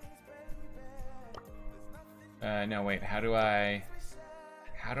 gamers. No, wait. How do I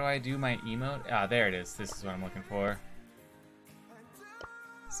do my emote? Ah, there it is. This is what I'm looking for.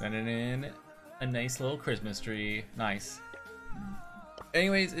 Sending in a nice little Christmas tree. Nice.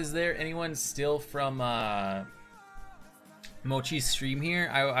 Anyways, is there anyone still from Mochi's stream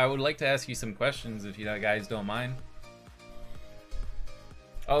here? I would like to ask you some questions if you guys don't mind.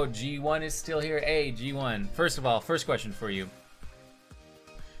 Oh, G1 is still here. Hey, G1. First of all, first question for you.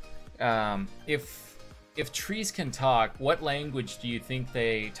 If trees can talk, what language do you think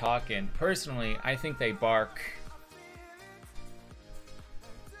they talk in? Personally, I think they bark.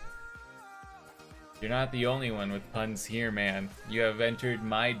 You're not the only one with puns here, man. You have entered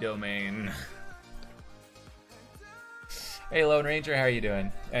my domain. Hey, Lone Ranger, how are you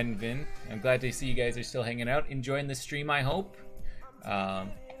doing? And Vin, I'm glad to see you guys are still hanging out, enjoying the stream, I hope.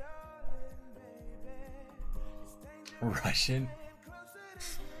 Russian?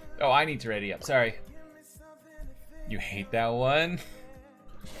 Oh, I need to ready up, sorry. You hate that one?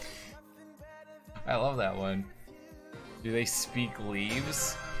 I love that one. Do they speak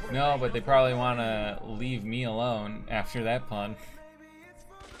leaves? No, but they probably want to leave me alone after that pun.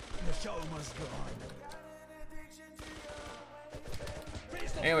 The show must go on.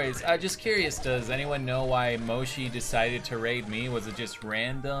 Anyways, just curious, does anyone know why Mochi decided to raid me? Was it just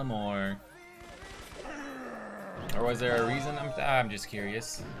random, or was there a reason? I'm just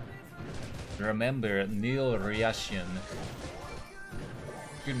curious. Remember, Neil Ryashin.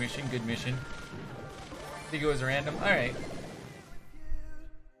 Good mission, good mission. Think it was random? Alright.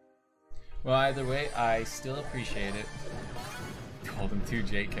 Well, either way, I still appreciate it. Called him 2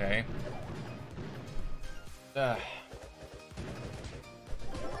 JK. Ugh.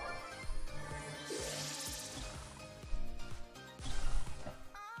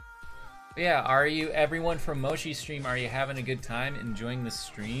 Yeah, are you, everyone from Mochi's stream, are you having a good time enjoying the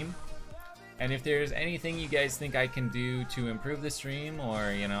stream? And if there's anything you guys think I can do to improve the stream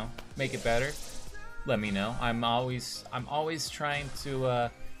or, you know, make it better, let me know. I'm always trying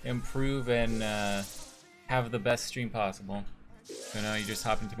to improve and have the best stream possible. You know, you just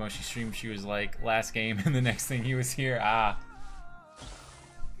hop into Mochi's stream, she was like, last game, and the next thing he was here,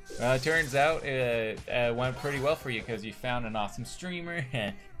 Well, it turns out it went pretty well for you because you found an awesome streamer.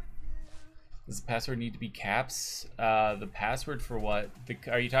 Does the password need to be caps? The password for what?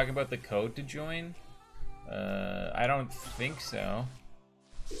 Are you talking about the code to join? I don't think so.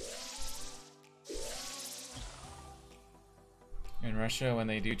 In Russia, when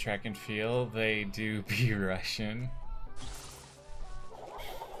they do track and field, they do be Russian.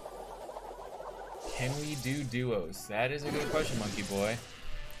 Can we do duos? That is a good question, Monkey Boy.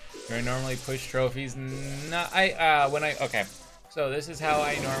 Do I normally push trophies? No, okay. So this is how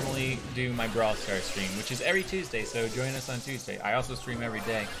I normally do my Brawl Stars stream, which is every Tuesday, so join us on Tuesday. I also stream every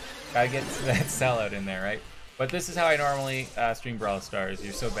day. Gotta get that sellout in there, right? But this is how I normally stream Brawl Stars.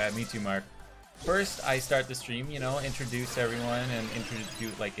 You're so bad. Me too, Mark. First, I start the stream, you know, introduce everyone and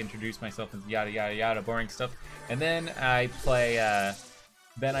introduce myself and yada yada yada, boring stuff. And then I play, I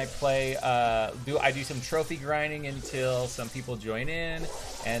do some trophy grinding until some people join in,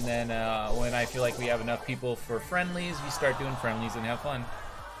 and then when I feel like we have enough people for friendlies, we start doing friendlies and have fun.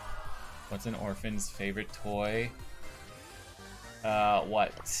 What's an orphan's favorite toy?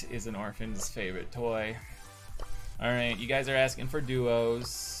 What is an orphan's favorite toy? Alright, you guys are asking for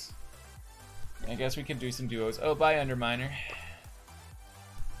duos. I guess we can do some duos. Oh, bye, Underminer.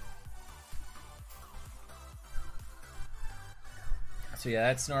 So yeah,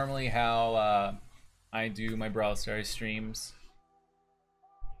 that's normally how I do my Brawl Stars streams.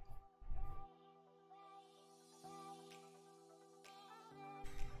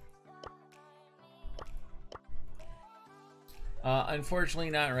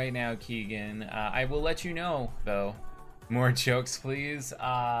 Unfortunately not right now, Keegan. I will let you know, though. More jokes, please.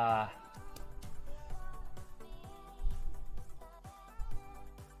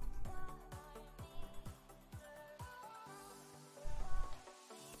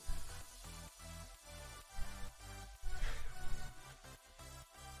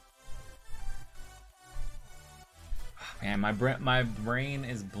 Man, my brain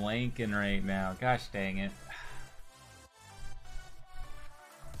is blanking right now. Gosh dang it.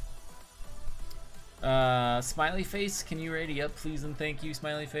 Smiley Face, can you ready up, please and thank you,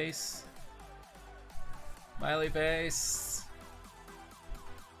 Smiley Face? Smiley Face.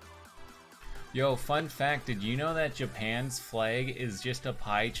 Yo, fun fact, did you know that Japan's flag is just a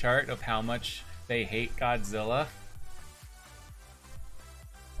pie chart of how much they hate Godzilla?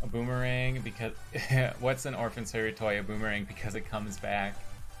 A boomerang because... What's an orphan's favorite toy? A boomerang because it comes back.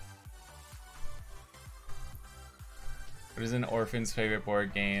 What is an orphan's favorite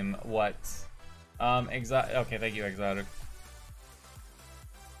board game? What? Okay, thank you, Exotic.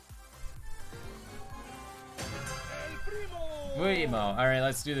 Primo. Alright,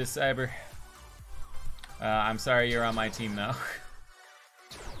 let's do this, Cyber. I'm sorry you're on my team now.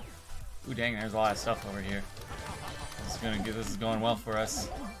 Ooh, dang, there's a lot of stuff over here. This is going well for us.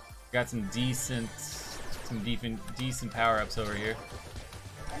 Got some decent power-ups over here.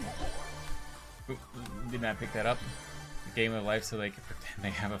 Ooh, did not pick that up. Game of life so they can pretend they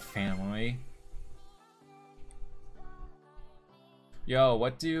have a family. Yo,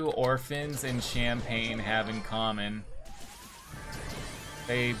 what do orphans and champagne have in common?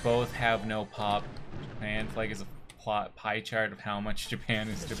 They both have no pop. Japan flag is a pie chart of how much Japan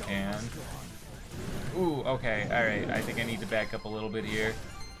is Japan. Ooh, okay, alright. I think I need to back up a little bit here.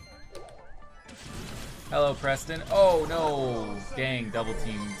 Hello, Preston. Oh, no! Dang, double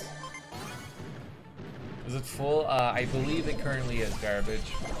teamed. Is it full? I believe it currently is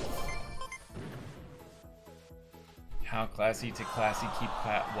garbage. How classy to classy keep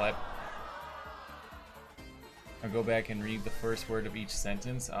what? I'll go back and read the first word of each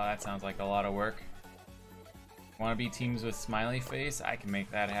sentence. Oh, that sounds like a lot of work. Want to be teams with Smiley Face? I can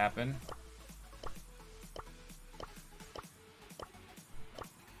make that happen.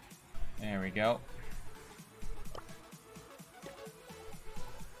 There we go.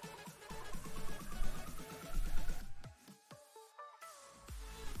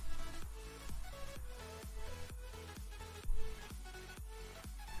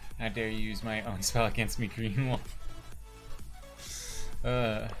 How dare you use my own spell against me, Green Wolf.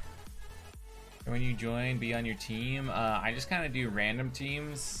 When you join, be on your team. I just kind of do random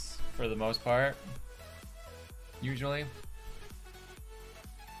teams for the most part. Usually.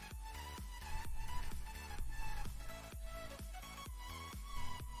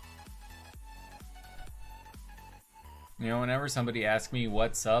 You know, whenever somebody asks me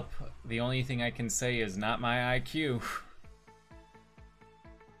what's up, the only thing I can say is not my IQ.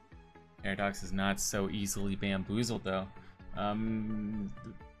 Paradox is not so easily bamboozled, though.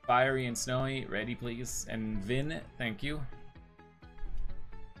 Fiery and Snowy, ready, please. And Vin, thank you.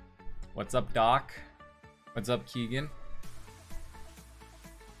 What's up, Doc? What's up, Keegan?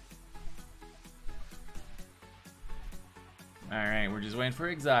 Alright, we're just waiting for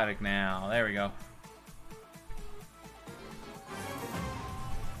Exotic now. There we go.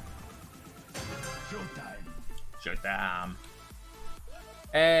 Showtime.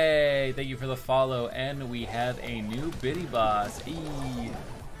 Hey, thank you for the follow, and we have a new biddy boss. Eee.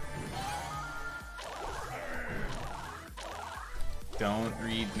 Don't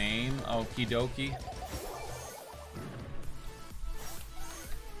read name, okie dokie.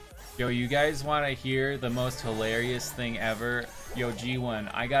 Yo, you guys want to hear the most hilarious thing ever? Yo, G1,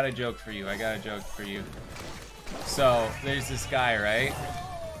 I got a joke for you. So, there's this guy, right?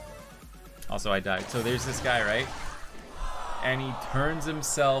 Also, I died. So there's this guy, right? And he turns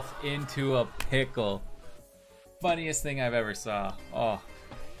himself into a pickle. Funniest thing I've ever saw. Oh,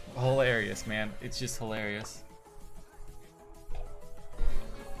 hilarious, man. It's just hilarious.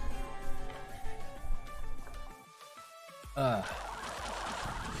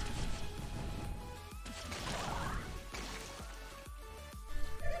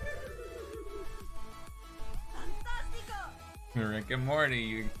 Rick and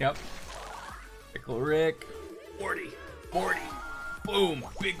Morty, yep. Pickle Rick. Morty. Boom,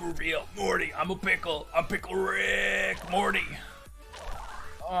 big reveal. Morty, I'm a pickle. I'm Pickle Rick. Morty.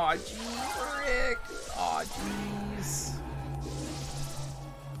 Aw, jeez, Rick. Aw, jeez.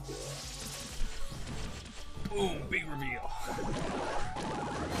 Boom, big reveal.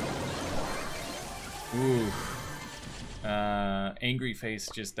 Ooh. Angry Face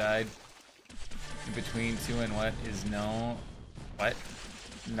just died. In between two and what is no... What?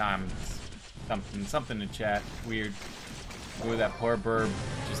 Nah, something to chat. Weird. Ooh, that poor burb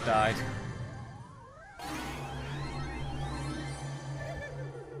just died.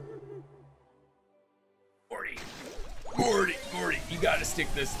 Morty, you gotta stick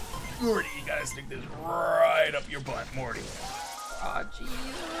this. Morty, you gotta stick this right up your butt, Morty. Aw, jeez,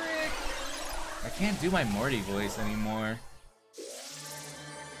 Rick. I can't do my Morty voice anymore.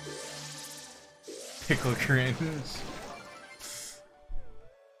 Pickle cringe.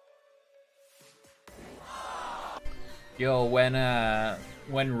 Yo,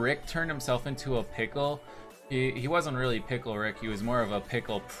 when Rick turned himself into a pickle, he wasn't really Pickle Rick. He was more of a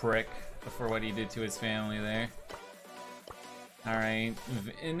pickle prick for what he did to his family there. All right,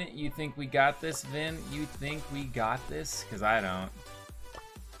 Vin, you think we got this, Vin? You think we got this? Because I don't.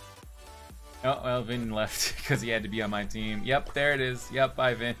 Oh, well, Vin left because he had to be on my team. Yep, there it is. Yep,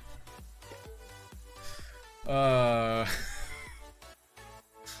 bye, Vin.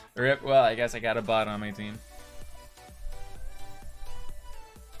 Rip, well, I guess I got a bot on my team.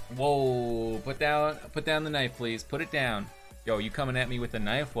 Whoa, put down the knife, please. Put it down. Yo, you coming at me with a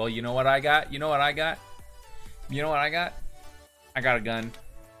knife? Well, you know what I got? You know what I got? You know what I got? I got a gun.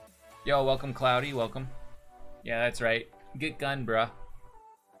 Yo, welcome, Cloudy. Welcome. Yeah, that's right. Get gun, bruh.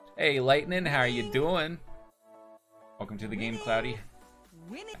 Hey, Lightning, how are you doing? Welcome to the game, Cloudy.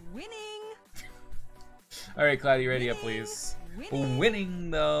 Winning. All right, Cloudy, ready up, please.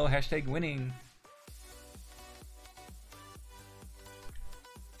 Winning, though. Hashtag winning.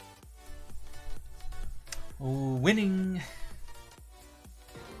 Winning.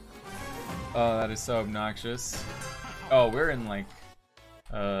 Oh, that is so obnoxious. Oh, we're in like,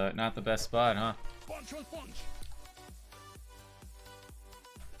 not the best spot, huh? Punch on punch.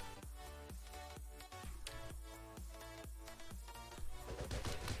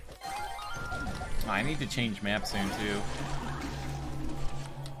 I need to change map soon too.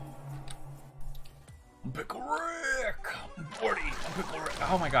 Pickle Rick! Morty! Pickle Rick!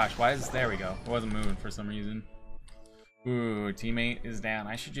 Oh my gosh, why is there we go. It wasn't moving for some reason. Ooh, teammate is down.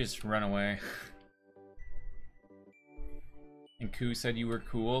 I should just run away. And Koo said you were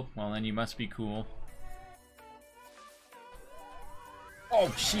cool. Well, then you must be cool.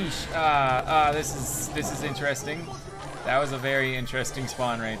 Oh, sheesh. This is interesting. That was a very interesting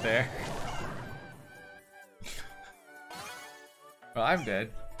spawn right there. Well, I'm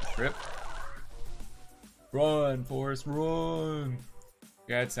dead. Rip. Run, Forrest, run!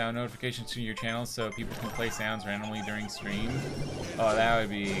 You add sound notifications to your channel so people can play sounds randomly during stream. Oh, that would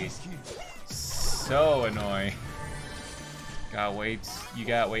be so annoying. You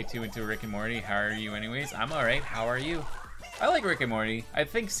got way too into Rick and Morty. How are you anyways? I'm alright, how are you? I like Rick and Morty. I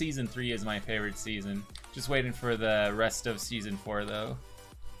think season 3 is my favorite season. Just waiting for the rest of season 4 though.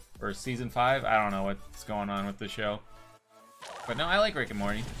 Or season 5? I don't know what's going on with the show. But no, I like Rick and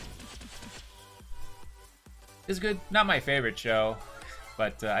Morty. It's good. Not my favorite show,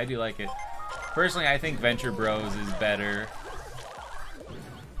 but I do like it. Personally, I think Venture Bros is better.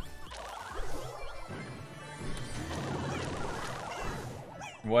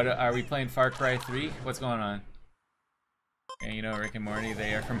 What are we playing? Far Cry 3? What's going on? And you know Rick and Morty,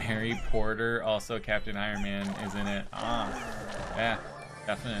 they are from Harry Potter. Also, Captain Iron Man is in it. Ah, yeah,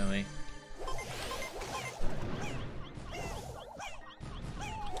 definitely.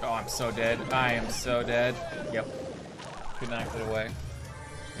 Oh, I'm so dead. I am so dead. Yep. Could not get away.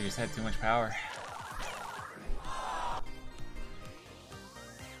 They just had too much power.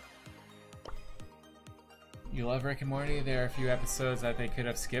 You love Rick and Morty? There are a few episodes that they could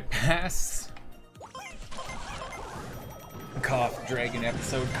have skipped past. Cough, dragon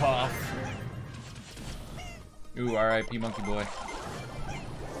episode, cough. Ooh, R.I.P. Monkey Boy.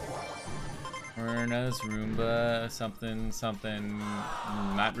 Myrna's Roomba, something.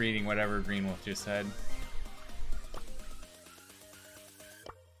 Not reading whatever Green Wolf just said.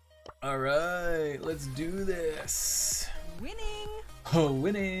 Alright, let's do this. Winning. Oh,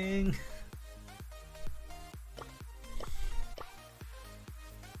 winning.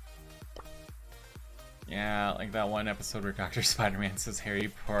 Yeah, like that one episode where Dr. Spider-Man says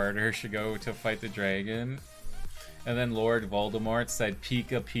Harry Potter should go to fight the dragon. And then Lord Voldemort said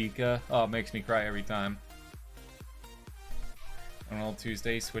Pika Pika. Oh, it makes me cry every time. On old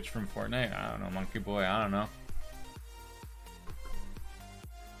Tuesday, switch from Fortnite. I don't know, Monkey Boy, I don't know.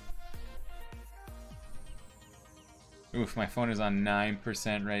 Oof, my phone is on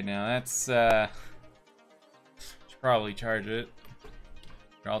 9% right now. That's, should probably charge it.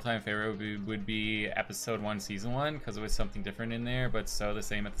 Your all-time favorite would be episode 1, season 1, because it was something different in there, but so the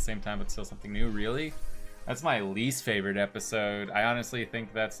same at the same time, but still something new. Really? That's my least favorite episode. I honestly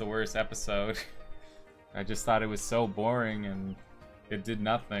think that's the worst episode. I just thought it was so boring and it did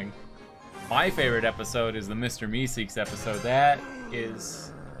nothing. My favorite episode is the Mr. Meeseeks episode. That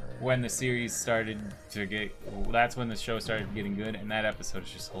is when the series started to get... That's when the show started getting good, and that episode is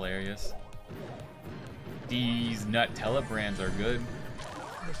just hilarious. These Nutella brands are good.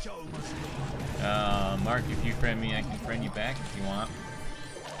 The show must go on. Mark, if you friend me, I can friend you back if you want.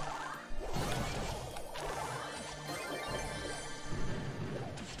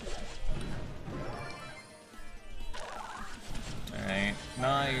 Alright,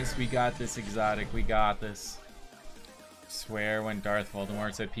 nice, we got this, Exotic, we got this. Swear when Darth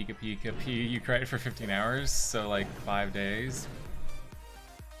Voldemort said Pika Pika P, you cried for 15 hours, so like 5 days.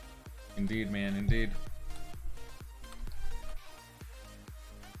 Indeed, man, indeed.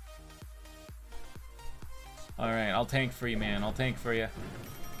 Alright, I'll tank for you, man. I'll tank for you.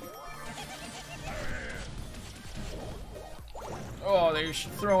 Oh, they're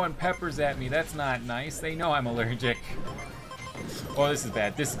throwing peppers at me. That's not nice. They know I'm allergic. Oh, this is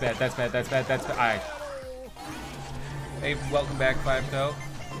bad. This is bad. That's bad. That's bad. That's bad. Alright. Hey, welcome back, 5-Toe.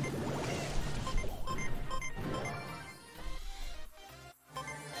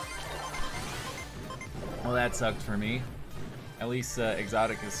 Well, that sucked for me. At least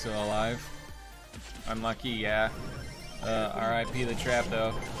Exotic is still alive. Unlucky, yeah. RIP the trap,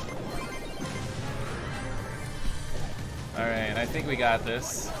 though. Alright, I think we got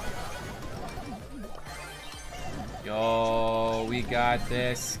this. Yo, we got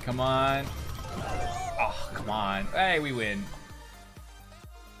this. Come on. Oh, come on. Hey, we win.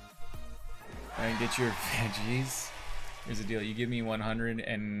 Alright, get your veggies. Here's the deal. You give me 100,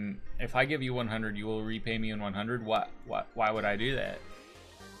 and if I give you 100, you will repay me in 100. Why would I do that?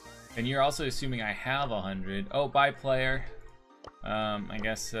 And you're also assuming I have 100. Oh, bye, player. I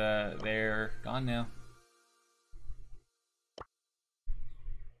guess they're gone now.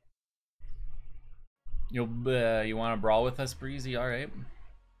 You want to brawl with us, Breezy? All right.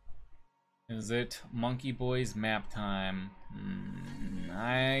 Is it Monkey Boys map time?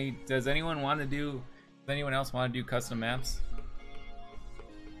 Does anyone else want to do custom maps?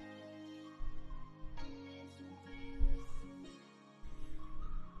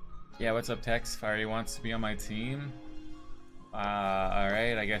 Yeah, what's up, Tex? Fiery wants to be on my team.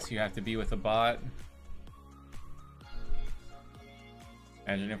 Alright, I guess you have to be with a bot.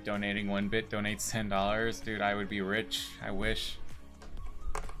 Imagine if donating 1 bit donates $10. Dude, I would be rich. I wish.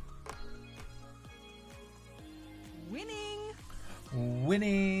 Winning!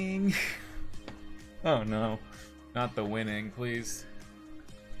 Winning! Oh no. Not the winning, please.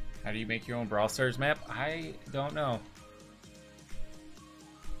 How do you make your own Brawl Stars map? I don't know.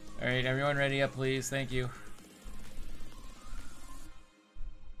 Alright, everyone ready up, please. Thank you.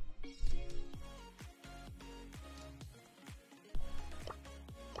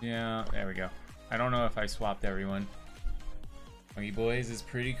 Yeah, there we go. I don't know if I swapped everyone. Monkey Boys is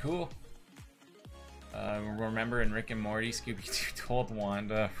pretty cool. Remember in Rick and Morty, Scooby-Doo told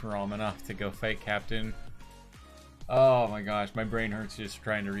Wanda Romanoff to go fight Captain. Oh my gosh, my brain hurts just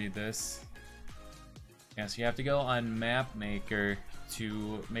trying to read this. Yeah, so you have to go on Map Maker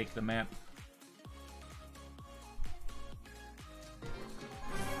to make the map.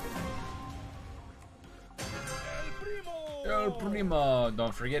 El Primo!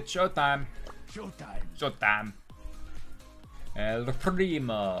 Don't forget Showtime! Showtime. Showtime! El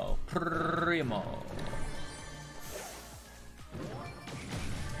Primo! Primo!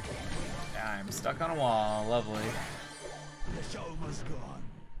 Yeah, I'm stuck on a wall. Lovely. The show must go on.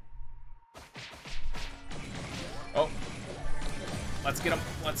 Oh! Let's get them!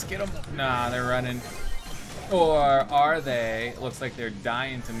 Let's get them! Nah, they're running. Or are they? Looks like they're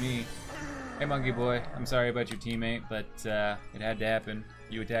dying to me. Hey, Monkey Boy. I'm sorry about your teammate, but it had to happen.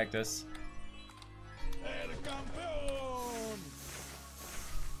 You attacked us.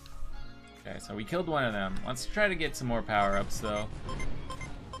 Okay, so we killed one of them. Let's try to get some more power-ups, though.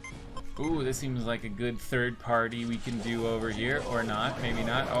 Ooh, this seems like a good third party we can do over here. Or not. Maybe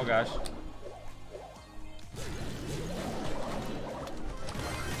not. Oh, gosh.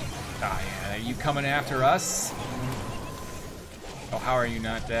 Ah, yeah. Are you coming after us? Oh, how are you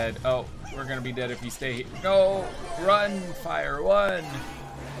not dead? Oh, we're gonna be dead if you stay here. No! Run, Fire One!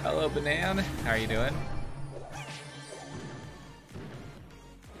 Hello, Banana. How are you doing?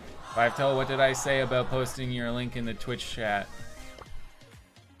 5-Toe, what did I say about posting your link in the Twitch chat?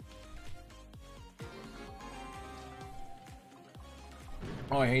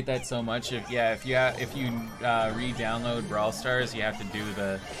 Oh, I hate that so much. If you re-download Brawl Stars, you have to do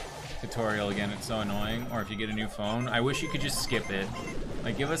the tutorial again. It's so annoying. Or if you get a new phone, I wish you could just skip it.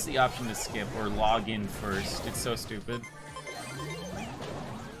 Like, give us the option to skip or log in first. It's so stupid.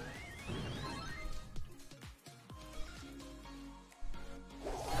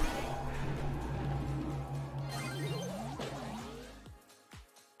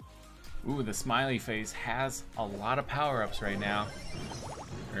 Ooh, the smiley face has a lot of power-ups right now.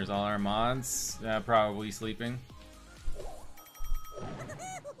 There's all our mods, probably sleeping.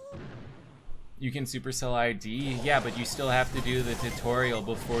 You can Supercell ID, yeah, but you still have to do the tutorial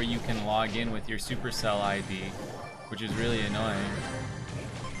before you can log in with your Supercell ID, which is really annoying.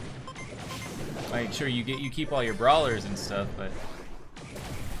 Like, sure, you keep all your brawlers and stuff, but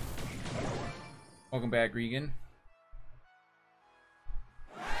welcome back, Regan.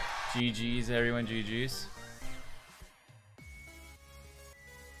 GG's, everyone, GG's.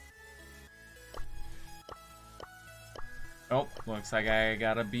 Oh, looks like I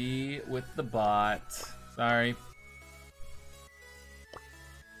gotta be with the bot. Sorry.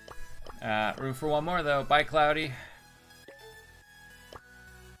 Room for one more, though. Bye, Cloudy.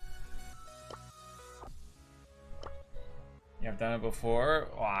 You have done it before?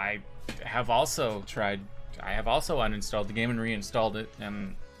 Oh, I have also tried. I have also uninstalled the game and reinstalled it,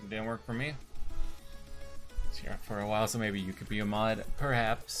 and it didn't work for me. Yeah, for a while, so maybe you could be a mod.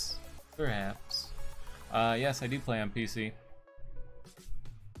 Perhaps. Perhaps. Yes, I do play on PC.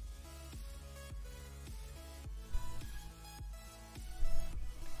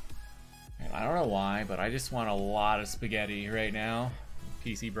 And I don't know why, but I just want a lot of spaghetti right now.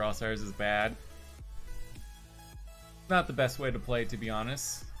 PC Brawl Stars is bad. Not the best way to play, to be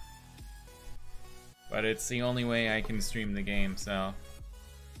honest. But it's the only way I can stream the game, so.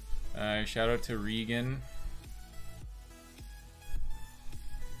 Shout out to Regan.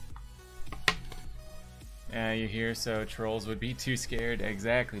 You hear, so trolls would be too scared.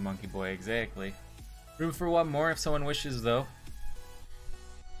 Exactly, Monkey Boy, exactly. Room for one more if someone wishes, though.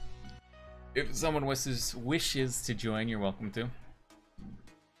 If someone wishes to join, you're welcome to.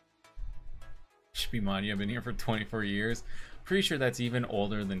 Should be Monty, I've been here for 24 years. Pretty sure that's even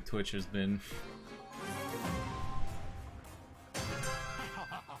older than Twitch has been.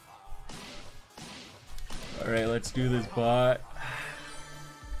 Alright, let's do this bot.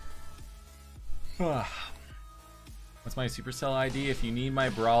 What's my Supercell ID? If you need my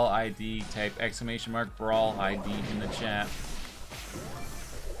Brawl ID, type !! Brawl ID in the chat.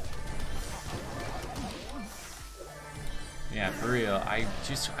 Yeah, for real. I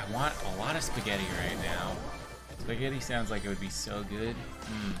want a lot of spaghetti right now. Spaghetti sounds like it would be so good.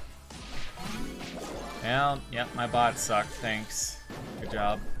 Well, yep, my bot sucked. Thanks. Good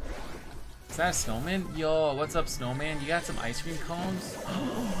job. Is that a snowman? Yo, what's up, snowman? You got some ice cream cones?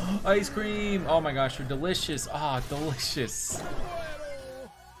 Ice cream! Oh my gosh, you're delicious. Ah, oh, delicious.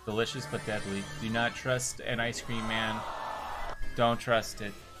 Delicious but deadly. Do not trust an ice cream man. Don't trust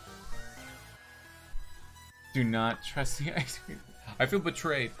it. Do not trust the ice cream. I feel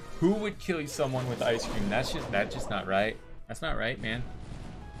betrayed. Who would kill someone with ice cream? That's just not right. That's not right, man.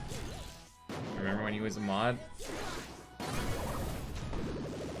 Remember when he was a mod?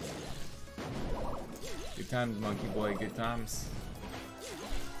 Good times, Monkey Boy, good times.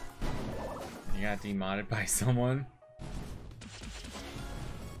 You got demodded by someone.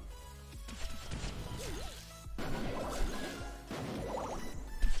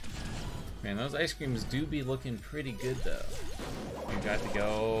 Man, those ice creams do be looking pretty good, though. You got to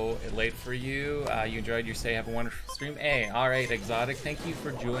go late for you. You enjoyed your stay. Have a wonderful stream. Hey, alright, Exotic, thank you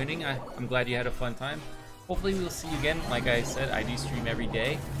for joining. I'm glad you had a fun time. Hopefully we'll see you again. Like I said, I do stream every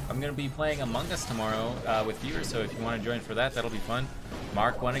day. I'm going to be playing Among Us tomorrow with viewers, so if you want to join for that, that'll be fun.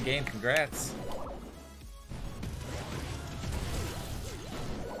 Mark won a game. Congrats.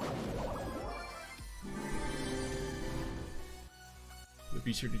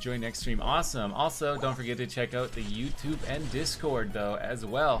 Be sure to join next stream. Awesome. Also, don't forget to check out the YouTube and Discord, though, as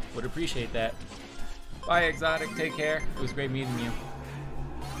well. Would appreciate that. Bye, Exotic. Take care. It was great meeting you.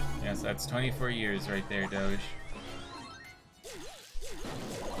 Yes, that's 24 years right there, Doge.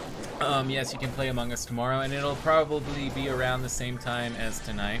 Yes, you can play Among Us tomorrow, and it'll probably be around the same time as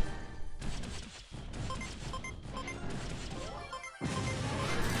tonight.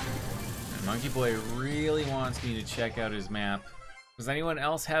 And Monkey Boy really wants me to check out his map. Does anyone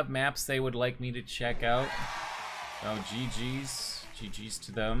else have maps they would like me to check out? Oh, GG's. GG's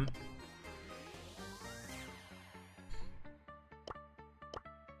to them.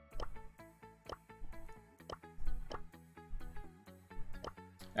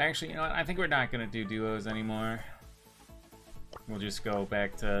 Actually, you know what? I think we're not going to do duos anymore. We'll just go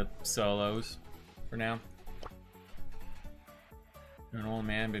back to solos for now. You're an old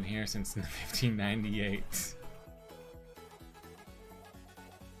man, been here since 1598.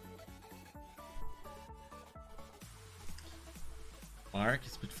 Mark,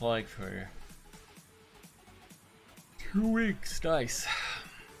 it's been flying for 2 weeks. Nice.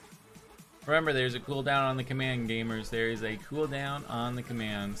 Remember, there's a cooldown on the command, gamers. There is a cooldown on the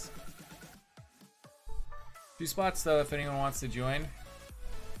commands. 2 spots, though, if anyone wants to join.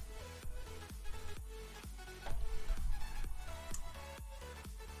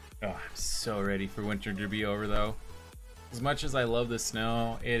 Oh, I'm so ready for winter to be over, though. As much as I love the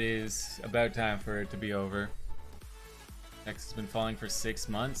snow, it is about time for it to be over. Tex has been falling for 6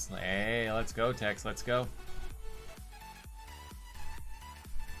 months. Hey, let's go, Tex. Let's go.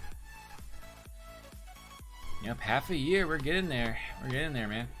 Yep, half a year. We're getting there. We're getting there,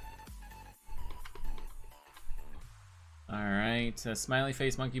 man. right. Smiley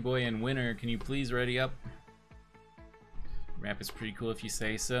Face, Monkey Boy, and Winner, can you please ready up? Map is pretty cool if you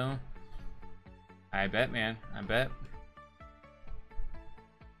say so. I bet, man. I bet.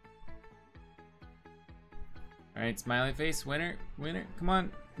 Alright, Smiley Face, Winner. Winner, come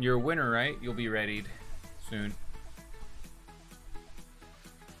on. You're a winner, right? You'll be readied soon.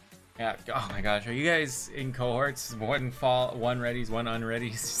 Yeah, oh my gosh, are you guys in cohorts? One readies, one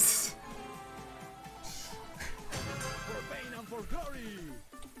unreadies. For pain and for glory.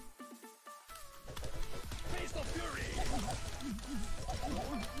 Taste of fury.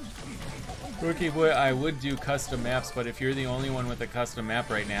 Rookie Boy, I would do custom maps, but if you're the only one with a custom map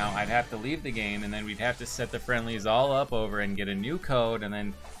right now, I'd have to leave the game, and then we'd have to set the friendlies all up over and get a new code, and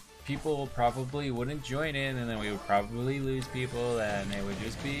then people probably wouldn't join in, and then we would probably lose people, and it would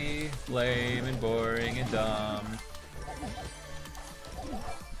just be lame and boring and dumb.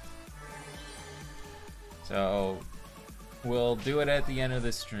 So we'll do it at the end of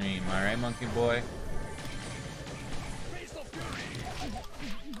the stream, alright, Monkey Boy?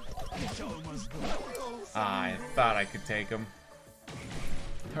 I thought I could take him.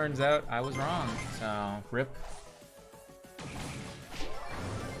 Turns out I was wrong, so rip.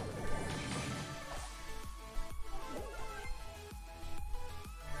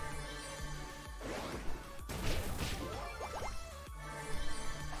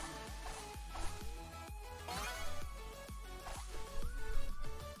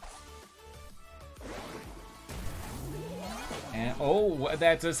 And, oh,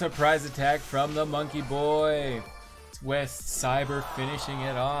 that's a surprise attack from the Monkey Boy. It's West Cyber finishing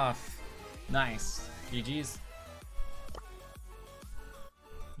it off. Nice. GG's.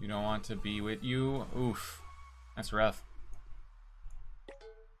 You don't want to be with you. Oof. That's rough.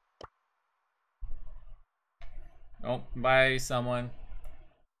 Oh, bye, someone.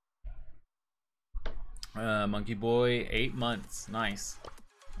 Monkey Boy, 8 months. Nice.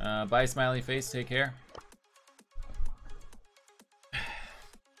 Bye, Smiley Face. Take care.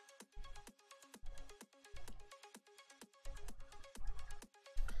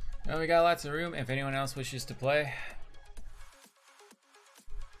 Well, we got lots of room if anyone else wishes to play.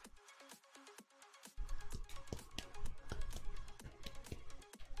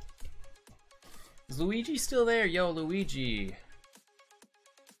 Is Luigi still there? Yo, Luigi.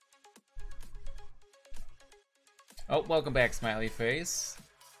 Oh, welcome back, Smiley Face.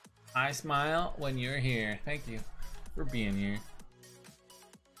 I smile when you're here. Thank you for being here.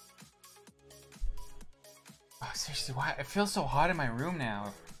 Oh, seriously, why? It feels so hot in my room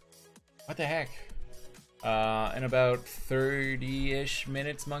now. What the heck? In about 30-ish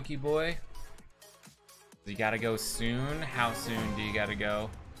minutes, Monkey Boy. You gotta go soon? How soon do you gotta go?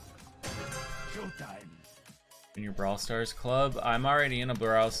 Showtime. In your Brawl Stars club? I'm already in a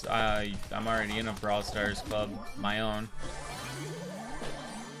Brawl Stars club, my own.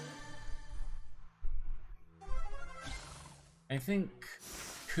 I think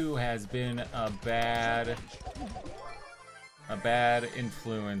Ku has been a bad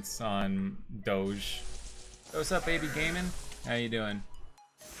influence on Doge. Hey, what's up, baby gaming? How you doing?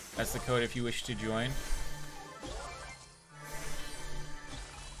 That's the code if you wish to join.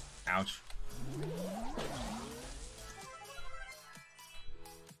 Ouch.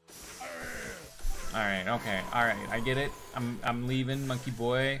 Alright, okay, alright, I get it. I'm leaving, Monkey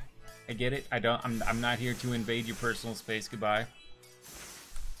Boy. I get it. I'm not here to invade your personal space. Goodbye.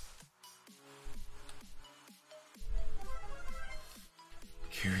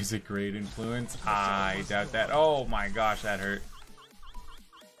 Here's a great influence. I doubt that. Oh my gosh, that hurt.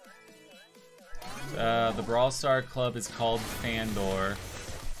 The Brawl Star Club is called Fandor.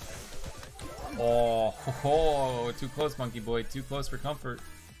 Oh, too close, Monkey Boy. Too close for comfort.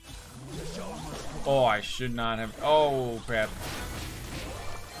 Oh, I should not have. Oh, crap.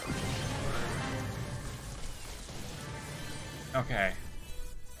 Okay.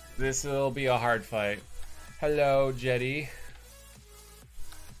 This will be a hard fight. Hello, Jetty.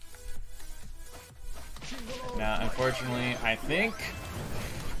 Now, unfortunately, I think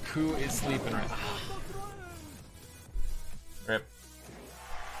Ku is sleeping right now. Rip.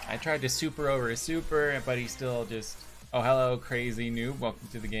 I tried to super over his super, but he still just... Oh, hello, crazy noob. Welcome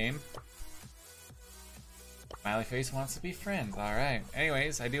to the game. Smiley Face wants to be friends. Alright.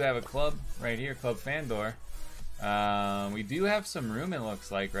 Anyways, I do have a club right here, Club Fandor. We do have some room, it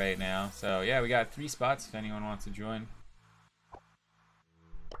looks like, right now. So, yeah, we got 3 spots if anyone wants to join.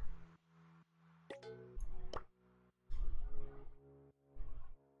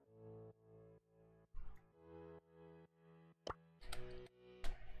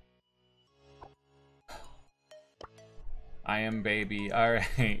 I am baby.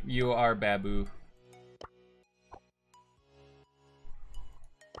 Alright, you are Babu.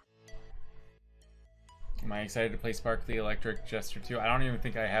 I'm excited to play Spark the Electric Jester 2. I don't even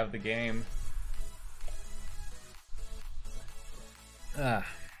think I have the game. Ugh.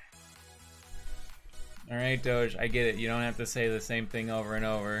 Alright, Doge, I get it. You don't have to say the same thing over and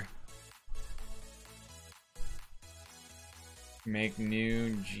over. Make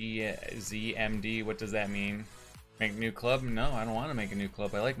new ZMD. What does that mean? Make new club? No, I don't want to make a new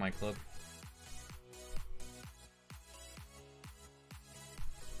club. I like my club.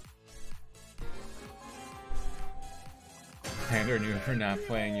 Commander knew for not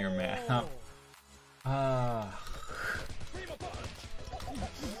playing your map.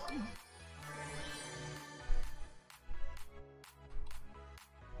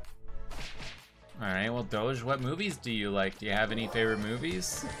 Alright, well, Doge, what movies do you like? Do you have any favorite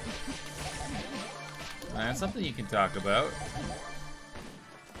movies? That's something you can talk about.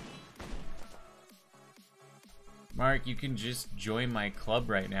 Mark, you can just join my club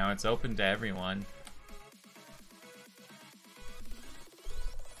right now. It's open to everyone.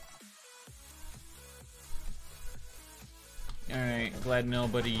 Alright, glad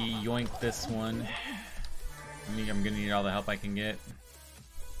nobody yoinked this one. I'm gonna need all the help I can get.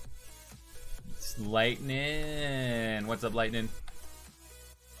 It's Lightning! What's up, Lightning?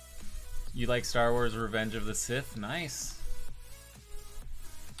 You like Star Wars Revenge of the Sith? Nice.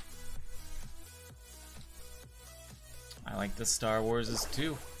 I like the Star Warses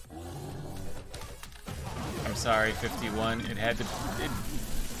too. I'm sorry, 51. It had to...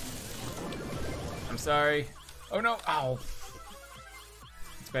 I'm sorry. Oh no! Ow!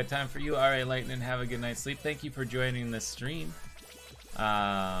 It's bedtime for you. Alright, Lightning, have a good night's sleep. Thank you for joining the stream.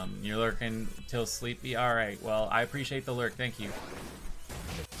 You're lurking till sleepy? Alright, well, I appreciate the lurk. Thank you.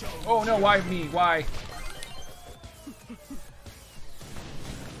 Oh no, why me? Why?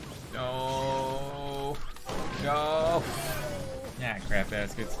 No. No. Yeah, crap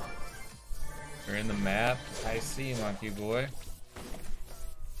baskets. We're in the map. I see, monkey boy.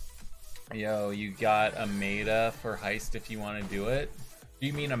 Yo, you got a meta for heist if you want to do it? Do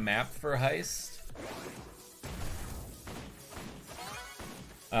you mean a map for heist?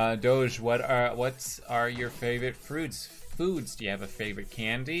 Doge, what are your favorite foods? Do you have a favorite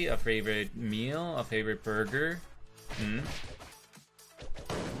candy, a favorite meal, a favorite burger?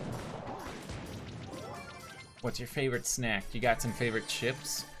 What's your favorite snack? You got some favorite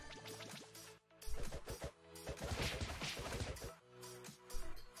chips?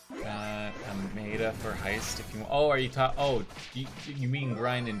 A meta for heist if you want. Oh, are you oh, you mean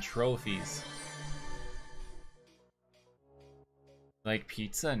grinding trophies? Like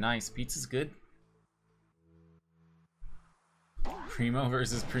pizza? Nice. Pizza's good. Primo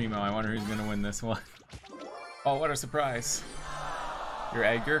versus Primo. I wonder who's gonna win this one. Oh, what a surprise. You're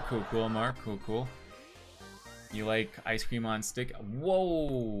Edgar? Cool, cool. Mark? Cool, cool. You like ice cream on stick?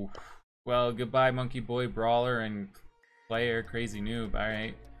 Whoa! Well, goodbye, Monkey Boy, Brawler, and Player, Crazy Noob.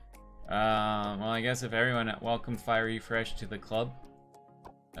 Alright. Well, I guess if everyone welcome Fiery Fresh to the club.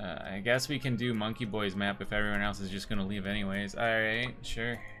 I guess we can do Monkey Boy's map if everyone else is just gonna leave anyways. Alright,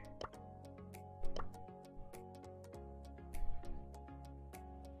 sure.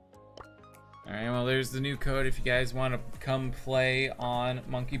 Alright, well there's the new code if you guys want to come play on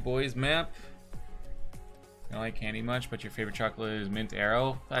Monkey Boy's map. I don't like candy much, but your favorite chocolate is Mint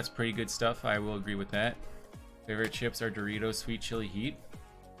Arrow. That's pretty good stuff, I will agree with that. Favorite chips are Doritos Sweet Chili Heat.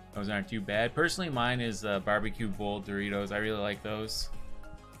 Those aren't too bad. Personally, mine is Barbecue Bowl Doritos. I really like those.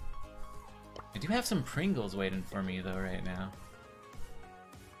 I do have some Pringles waiting for me though right now.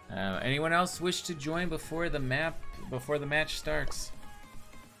 Anyone else wish to join before the match starts?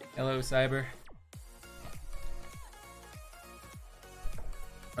 Hello, Cyber.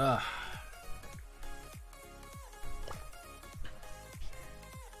 Ugh.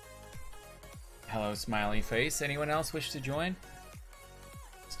 Hello, smiley face. Anyone else wish to join?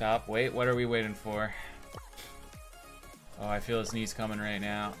 Stop. Wait, what are we waiting for? Oh, I feel a sneeze coming right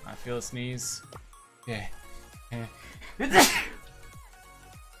now. I feel a sneeze. Okay.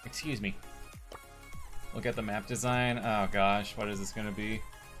 Excuse me. Look at the map design. Oh gosh, what is this gonna be?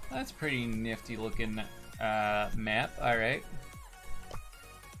 That's pretty nifty looking map. Alright.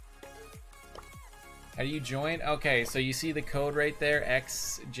 How do you join? Okay, so you see the code right there,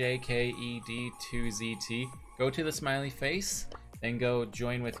 XJKED2ZT. Go to the smiley face, then go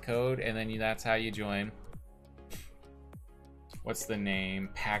join with code, and then that's how you join. What's the name?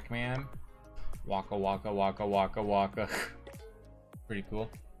 Pac-Man? Waka waka waka waka waka. Pretty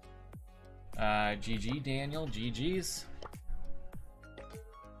cool. GG Daniel, GG's.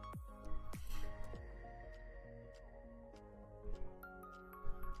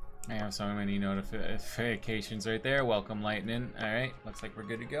 I have so many notifications right there. Welcome, Lightning. Alright, looks like we're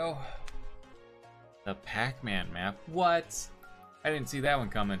good to go. The Pac-Man map? What? I didn't see that one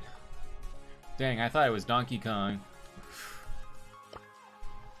coming. Dang, I thought it was Donkey Kong.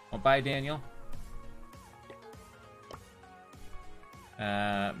 Well, bye, Daniel.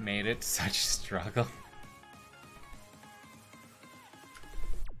 Made it. Such a struggle.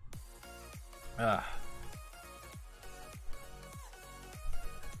 Ugh.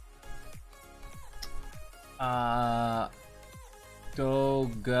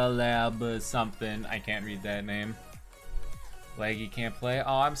 Dogalab something. I can't read that name. Leggy can't play.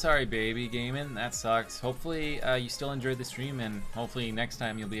 Oh, I'm sorry, baby. Gaming. That sucks. Hopefully, you still enjoyed the stream, and hopefully next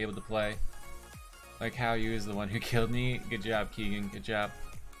time you'll be able to play. Like how you is the one who killed me. Good job, Keegan. Good job.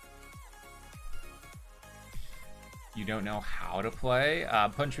 You don't know how to play?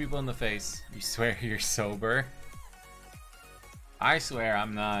 Punch people in the face. You swear you're sober? I swear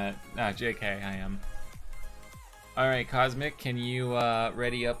I'm not. JK, I am. Alright, Cosmic, can you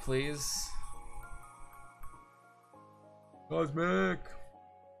ready up, please? Cosmic!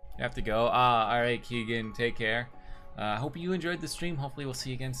 You have to go. Alright, Keegan, take care. Hope you enjoyed the stream. Hopefully we'll see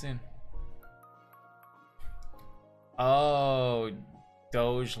you again soon. Oh,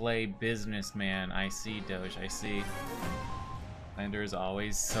 Dogelay businessman. I see, Doge, I see. Lander is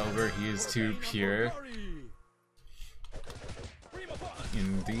always sober. He is too pure.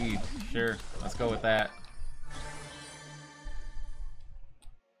 Indeed. Sure, let's go with that.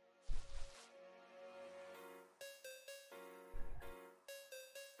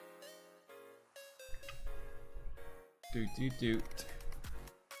 Doot doot doot.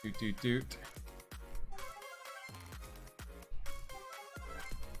 Doot doot doot.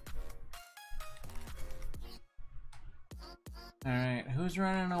 Alright, who's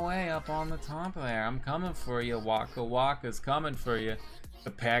running away up on the top there? I'm coming for you. Waka Waka's coming for you.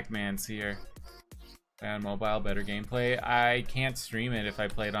 The Pac-Man's here. And mobile, better gameplay. I can't stream it if I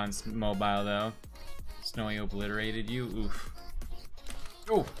played on mobile though. Snowy obliterated you. Oof.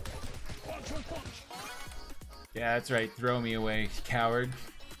 Oh! Yeah, that's right. Throw me away, coward.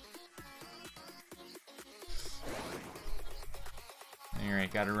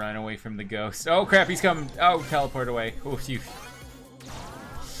 Alright, gotta run away from the ghost. Oh crap, he's coming. Oh, teleport away. Oh, phew.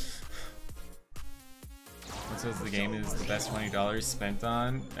 It says the game is the best $20 spent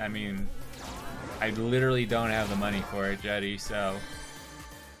on. I mean, I literally don't have the money for it, Jetty, so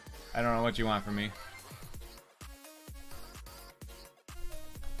I don't know what you want from me.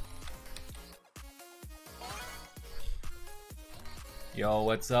 Yo,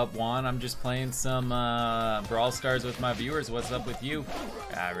 what's up, Juan? I'm just playing some Brawl Stars with my viewers. What's up with you?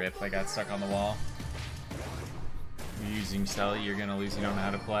 Ah, rip, I got stuck on the wall. You're using Sully, you're gonna lose, you don't know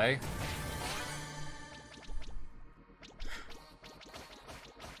how to play.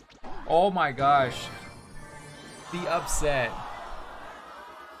 Oh my gosh. The upset.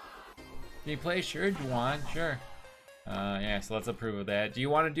 Can you play? Sure, Juan, sure. Yeah, so let's approve of that. Do you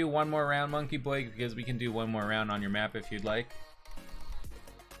want to do one more round, Monkey Boy? Because we can do one more round on your map if you'd like.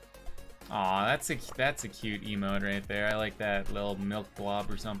 Aw, that's a cute emote right there. I like that little milk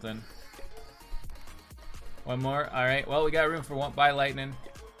blob or something. One more. All right. Well, we got room for one. Bye, Lightning.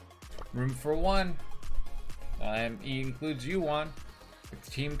 Room for one. He includes you, Juan.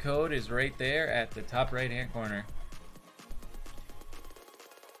 The team code is right there at the top right-hand corner.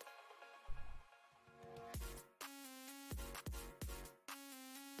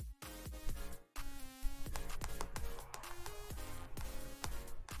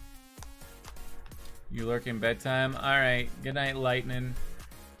 You lurk in bedtime? Alright, good night, Lightning.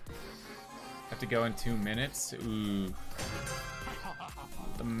 Have to go in 2 minutes? Ooh.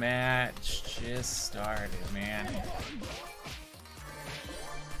 The match just started, man.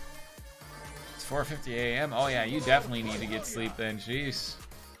 It's 4:50 a.m. Oh yeah, you definitely need to get sleep then, jeez.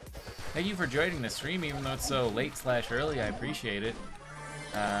 Thank you for joining the stream, even though it's so late/early, I appreciate it.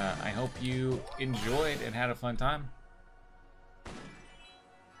 I hope you enjoyed and had a fun time.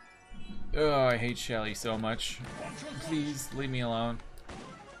 Oh, I hate Shelly so much. Please, leave me alone.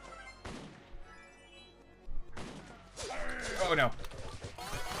 Oh, no.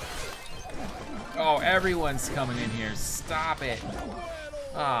 Oh, everyone's coming in here. Stop it.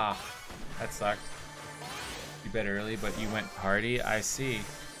 Ah, that sucked. You bet early, but you went party. I see.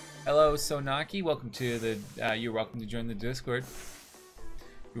 Hello, Sonaki. Welcome to the, you're welcome to join the Discord.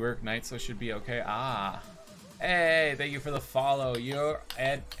 You work night, so it should be okay. Ah. Hey, thank you for the follow. You're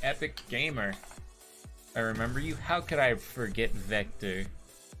an epic gamer. I remember you. How could I forget Vector?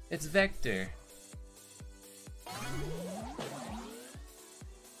 It's Vector.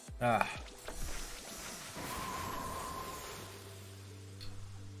 Ah.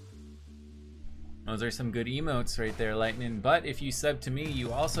 Those are some good emotes right there, Lightning. But if you sub to me,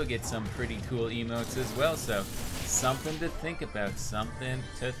 you also get some pretty cool emotes as well. So something to think about. Something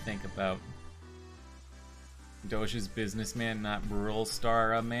to think about. Doge's businessman, not Brawl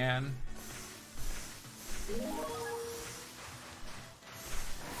Star man.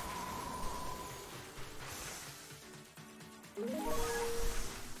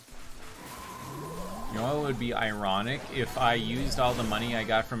 You know what would be ironic if I used all the money I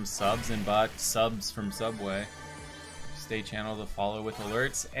got from subs and bought subs from Subway. Stay channel to follow with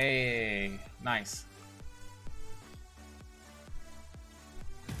alerts. Hey, nice.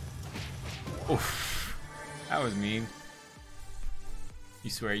 Oof, that was mean. You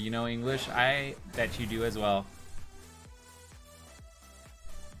swear you know English? I bet you do as well.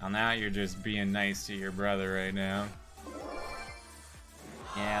 Well, now you're just being nice to your brother right now.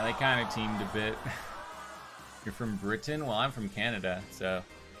 Yeah, they kind of teamed a bit. You're from Britain? Well, I'm from Canada, so.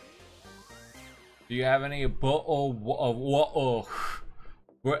 Do you have any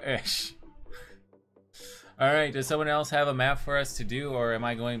British? Alright, does someone else have a map for us to do, or am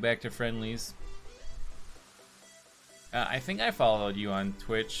I going back to friendlies? I think I followed you on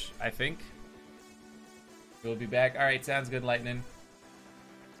Twitch, I think. We'll be back. Alright, sounds good, Lightning.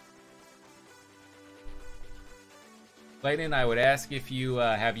 Lightning, I would ask if you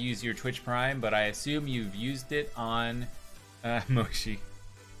have used your Twitch Prime, but I assume you've used it on Moshi.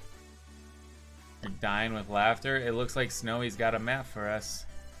 You're dying with laughter. It looks like Snowy's got a map for us.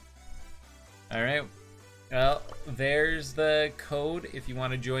 Alright. Well, there's the code if you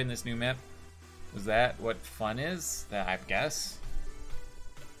want to join this new map. Was that what fun is? I guess.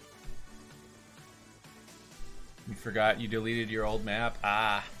 You forgot you deleted your old map?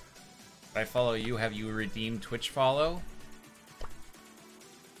 Ah. If I follow you, have you redeemed Twitch follow?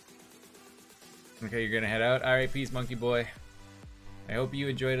 Okay, you're gonna head out. Alright, peace, monkey boy. I hope you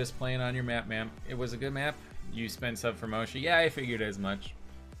enjoyed us playing on your map, ma'am. It was a good map. You spent sub for Moshi. Yeah, I figured as much.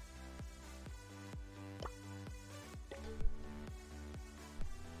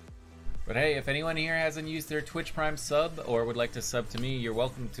 But hey, if anyone here hasn't used their Twitch Prime sub or would like to sub to me, you're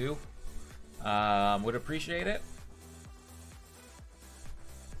welcome to. Would appreciate it.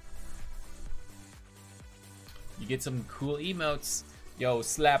 You get some cool emotes. Yo,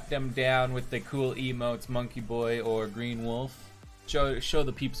 slap them down with the cool emotes, Monkey Boy or Green Wolf. Show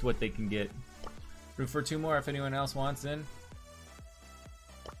the peeps what they can get. Room for 2 more if anyone else wants in.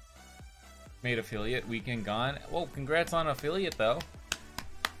 Made affiliate, weekend gone. Whoa, congrats on affiliate though.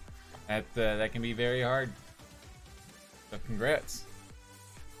 That can be very hard. So congrats.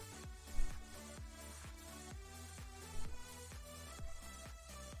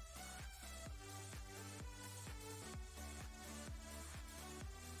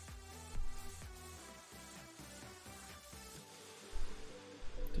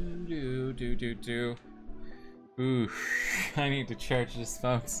 Do. Ooh, I need to charge this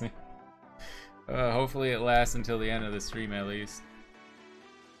phone soon. Hopefully it lasts until the end of the stream at least.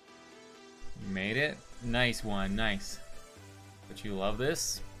 You made it? Nice one, nice. But you love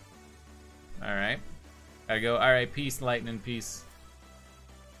this? Alright. Gotta go. Alright, peace, Lightning, peace.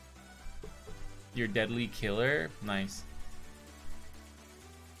 Your deadly killer? Nice.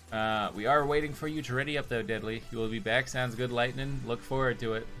 We are waiting for you to ready up though, Deadly. You will be back. Sounds good, Lightning. Look forward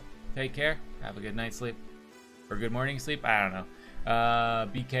to it. Take care. Have a good night's sleep. Or good morning sleep? I don't know.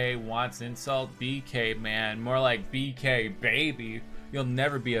 BK wants insult. BK, man. More like BK, baby. You'll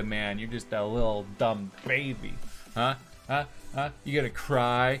never be a man. You're just a little dumb baby. Huh? You gonna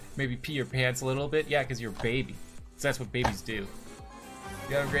cry? Maybe pee your pants a little bit? Yeah, because you're a baby. 'Cause that's what babies do.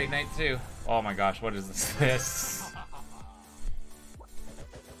 You have a great night too. Oh my gosh, what is this?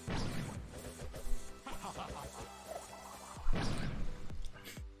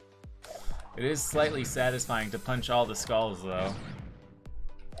 It is slightly satisfying to punch all the skulls, though.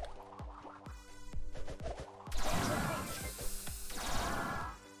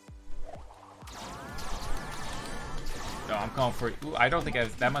 No, I'm calling for it. Ooh, I don't think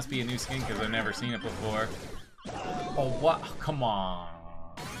that must be a new skin because I've never seen it before. Oh, what? Come on.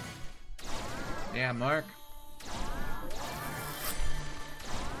 Yeah, Mark.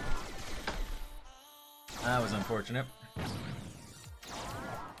 That was unfortunate.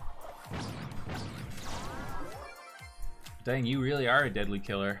 Dang, you really are a deadly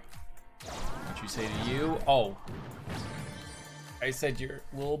killer. What you say to you? Oh. I said you're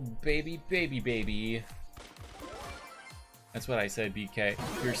little baby. That's what I said, BK.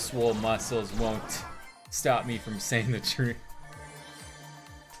 Your swole muscles won't stop me from saying the truth.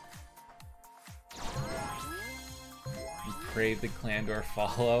 You crave the Clandor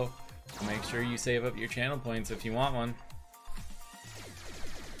follow. Make sure you save up your channel points if you want one.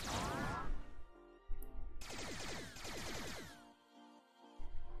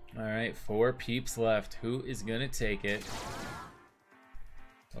 Alright, 4 peeps left. Who is gonna take it?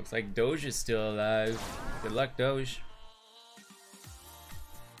 Looks like Doge is still alive. Good luck, Doge.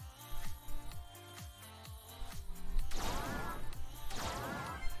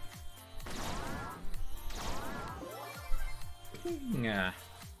 Yeah.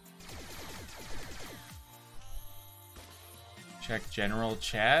 Check general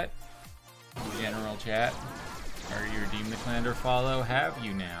chat. General chat. Are you redeemed the Clander follow? Have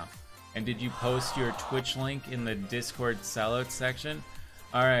you now? And did you post your Twitch link in the Discord sellout section?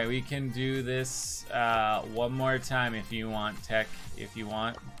 Alright, we can do this one more time if you want, Tech, if you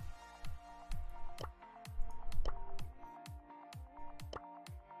want.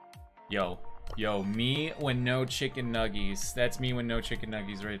 Yo, me when no chicken nuggies. That's me when no chicken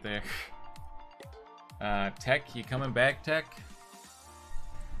nuggies right there. Tech, you coming back, Tech?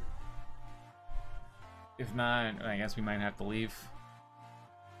 If not, I guess we might have to leave.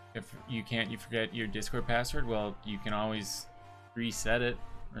 If you can't, you forget your Discord password, well, you can always reset it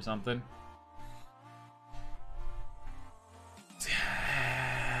or something.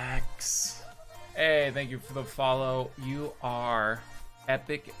 Tex. Hey, thank you for the follow. You are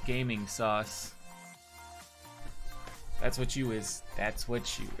epic gaming sauce. That's what you is. That's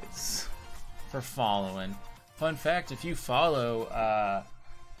what you is. For following. Fun fact, if you follow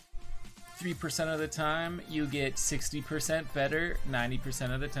 3% of the time, you get 60% better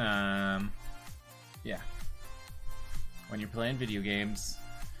 90% of the time. Yeah. When you're playing video games.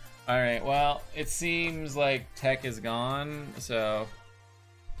 Alright, well, it seems like Tech is gone, so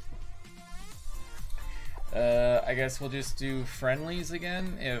I guess we'll just do friendlies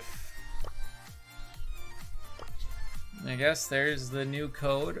again. I guess there's the new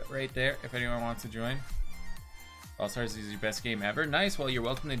code right there if anyone wants to join. All Stars is your best game ever. Nice, well, you're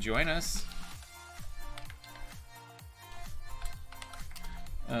welcome to join us.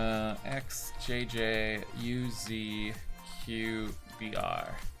 XJJUZQBR.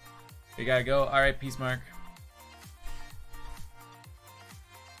 We gotta go. Alright, peace, Mark.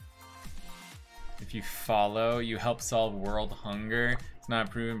 If you follow, you help solve world hunger. It's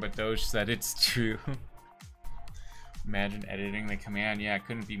not proven, but Doge said it's true. Imagine editing the command. Yeah, it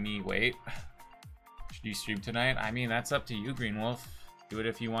couldn't be me. Wait. Should you stream tonight? I mean, that's up to you, Green Wolf. Do it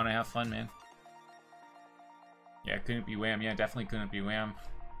if you want to have fun, man. Yeah, couldn't be Wham. Yeah, definitely couldn't be Wham.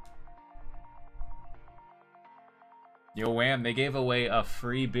 Yo, Wham, they gave away a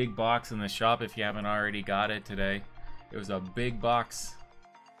free big box in the shop if you haven't already got it today. It was a big box.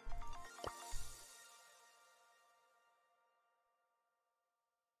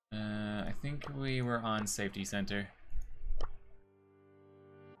 I think we were on Safety Center.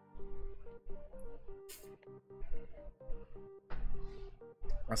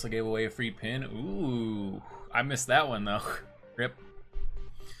 Russell gave away a free pin. Ooh, I missed that one though. Rip.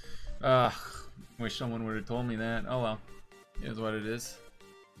 Wish someone would have told me that. Oh well, it is what it is.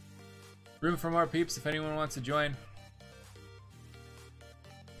 Room for more peeps if anyone wants to join.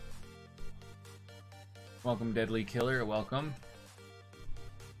 Welcome, Deadly Killer. Welcome.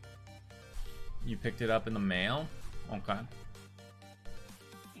 You picked it up in the mail? Okay.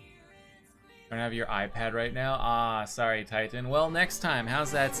 Don't have your iPad right now? Ah, sorry, Titan. Well, next time.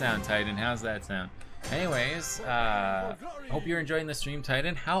 How's that sound, Titan? How's that sound? Anyways, hope you're enjoying the stream,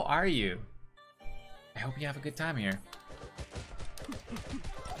 Titan. How are you? I hope you have a good time here.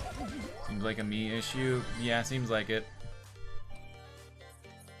 Seems like a me issue. Yeah, seems like it.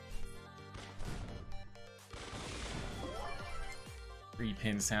 Free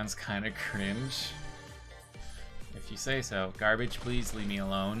pin sounds kind of cringe. If you say so. Garbage, please leave me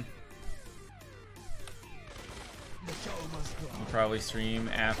alone. We'll probably stream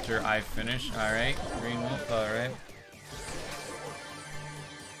after I finish. Alright, Green Wolf, alright.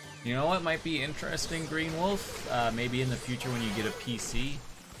 You know what might be interesting, Green Wolf? Maybe in the future when you get a PC,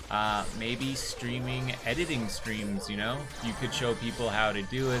 maybe streaming editing streams, you know? You could show people how to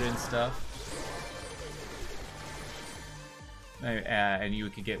do it and stuff. And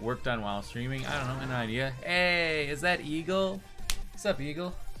you could get work done while streaming. I don't know, an idea. Hey, is that Eagle? What's up,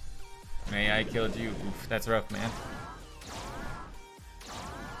 Eagle? May I killed you. Oof, that's rough, man.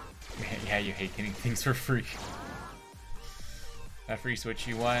 Yeah, you hate getting things for free. That free Switch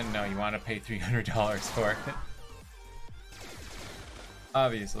you won? No, you want to pay $300 for it.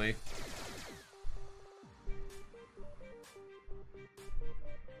 Obviously.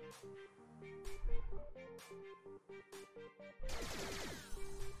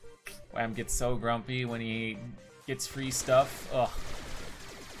 Wham gets so grumpy when he gets free stuff. Ugh.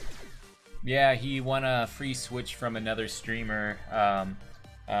 Yeah, he won a free Switch from another streamer.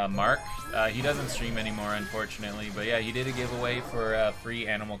 Mark. He doesn't stream anymore, unfortunately. But yeah, he did a giveaway for free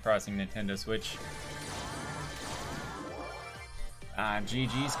Animal Crossing Nintendo Switch.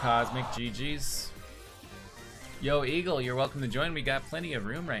 GG's, Cosmic. GG's. Yo, Eagle, you're welcome to join. We got plenty of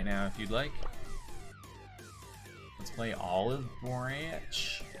room right now if you'd like. Let's play Olive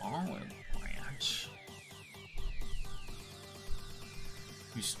Branch. Olive Branch.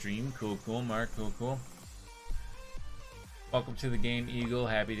 You stream? Cool, cool, Mark. Cool, cool. Welcome to the game, Eagle.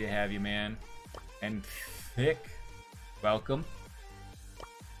 Happy to have you, man. And Thick, welcome.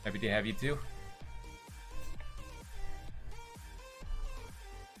 Happy to have you too.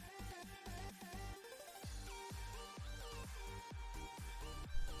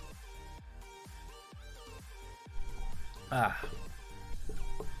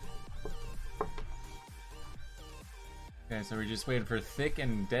 Okay, so we're just waiting for Thick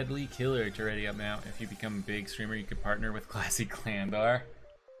and Deadly Killer to ready up now. If you become a big streamer, you could partner with Classy Clandar.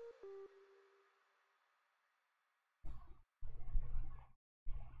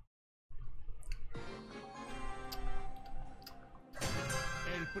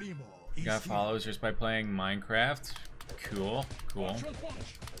 You got follows just by playing Minecraft. Cool, cool.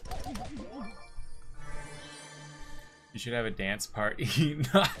 You should have a dance party,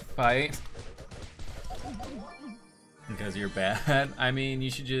 not fight. Because you're bad. I mean, you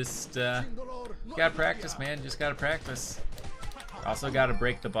should just, you gotta practice, man. Just gotta practice. Also gotta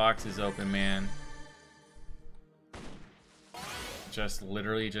break the boxes open, man. Just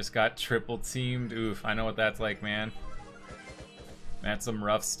literally just got triple teamed. Oof, I know what that's like, man. That's some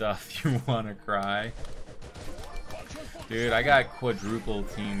rough stuff. You wanna cry. Dude, I got quadruple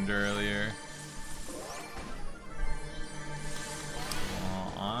teamed earlier.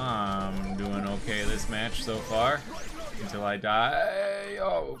 I'm doing okay this match so far. Until I die.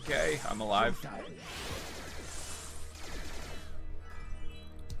 Oh, okay. I'm alive.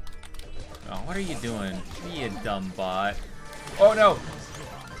 Oh, what are you doing? Be a dumb bot. Oh no!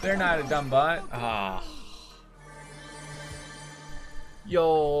 They're not a dumb bot. Ah.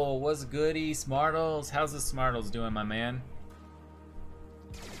 Yo, what's goody, Smartles? How's the Smartles doing, my man?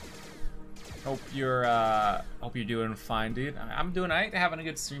 Hope you're doing fine, dude. I'm doing alright. Having a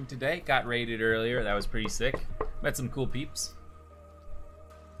good stream today. Got raided earlier. That was pretty sick. Met some cool peeps.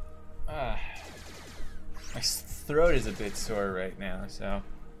 My throat is a bit sore right now, so.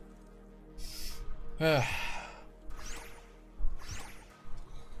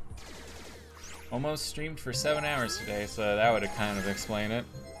 Almost streamed for 7 hours today, so that would have kind of explained it.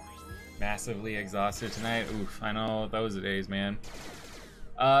 Massively exhausted tonight. Oof, I know those are days, man.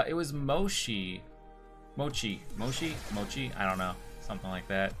 It was Mochi, I don't know, something like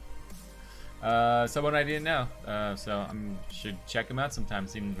that. Someone I didn't know, so I should check him out sometime.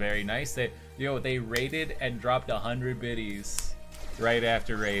 Seemed very nice. They raided and dropped 100 biddies right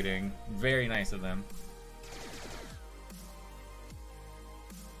after raiding. Very nice of them.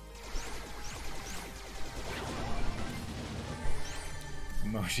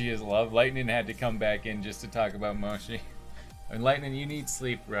 Mochi is love. Lightning had to come back in just to talk about Mochi. And Lightning, you need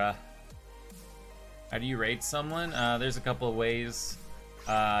sleep, bruh. How do you raid someone? There's a couple of ways.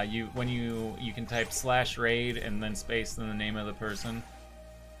 You can type /raid and then space in the name of the person.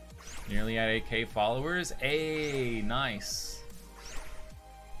 Nearly at 8K followers. Hey, nice.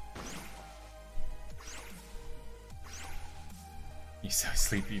 You so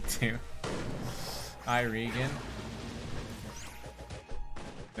sleepy too. Hi, Regan.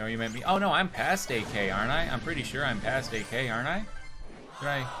 No, you meant me. Oh no, I'm past 8K, aren't I? I'm pretty sure I'm past 8K, aren't I? Should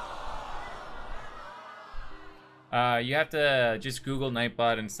I? You have to just Google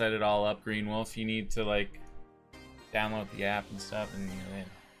Nightbot and set it all up, Green Wolf. You need to like download the app and stuff, and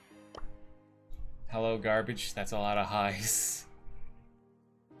hello, garbage. That's a lot of highs.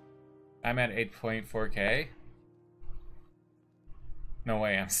 I'm at 8.4K. No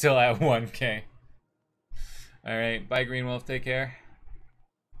way, I'm still at 1K. All right, bye, Green Wolf. Take care.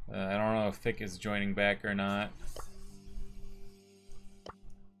 I don't know if Thick is joining back or not.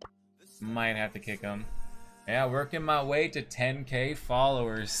 Might have to kick him. Yeah, working my way to 10K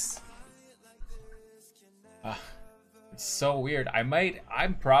followers. It's so weird.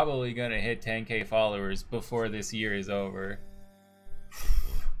 I'm probably gonna hit 10K followers before this year is over.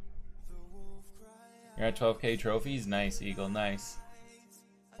 You're at 12K trophies? Nice, Eagle, nice.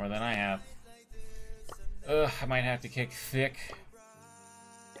 More than I have. Ugh, I might have to kick Thick.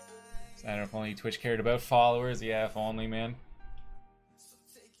 I don't know if only Twitch cared about followers. Yeah, if only, man.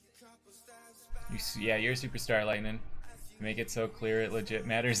 Yeah, you're a superstar, Lightning. Make it so clear it legit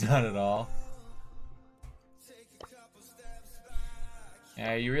matters not at all.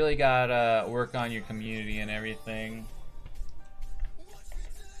 Yeah, you really gotta work on your community and everything.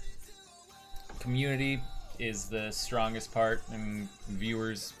 community is the strongest part, and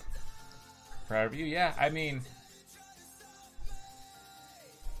viewers proud of you. Yeah, I mean,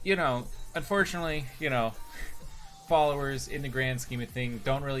 you know, unfortunately, you know, followers in the grand scheme of things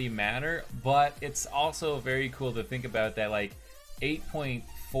don't really matter, but it's also very cool to think about that, like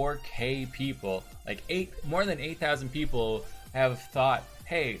 8.4k people, like more than 8,000 people have thought,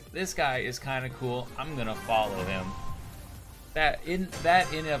 hey, this guy is kind of cool, I'm gonna follow him. That in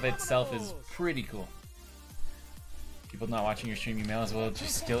of itself is pretty cool. People not watching your stream, you may as well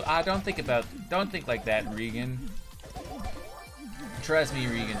just still don't think like that, Regan. Trust me,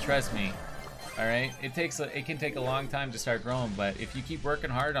 Regan, trust me. Alright? It can take a long time to start growing, but if you keep working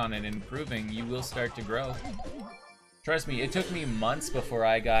hard on it and improving, you will start to grow. Trust me, it took me months before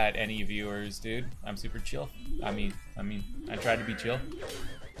I got any viewers, dude. I'm super chill. I mean, I try to be chill.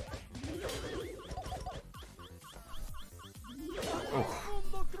 Oof.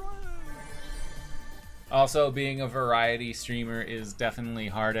 Also, being a variety streamer is definitely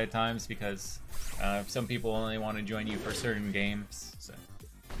hard at times because some people only want to join you for certain games. So.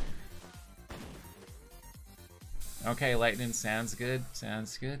 Okay, Lightning, sounds good.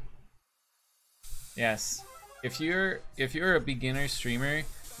 Sounds good. Yes, if you're a beginner streamer,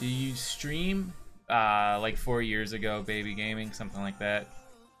 you stream like 4 years ago, baby gaming, something like that.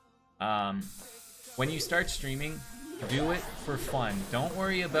 When you start streaming, do it for fun. Don't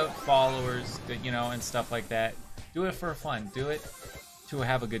worry about followers, you know, and stuff like that. Do it for fun. Do it to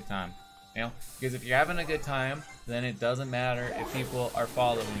have a good time, you know? Because if you're having a good time, then it doesn't matter if people are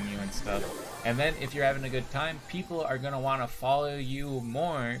following you and stuff. And then if you're having a good time, people are going to want to follow you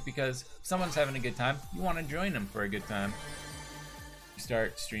more because if someone's having a good time, you want to join them for a good time. You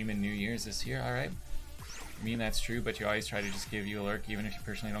start streaming New Year's this year, alright? I mean, that's true, but you always try to just give you a lurk even if you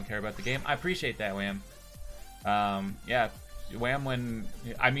personally don't care about the game. I appreciate that, Wham. Yeah, Wham,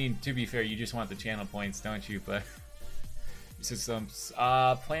 I mean, to be fair, you just want the channel points, don't you? But systems,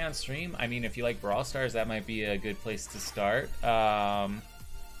 play on stream. I mean, if you like Brawl Stars, that might be a good place to start.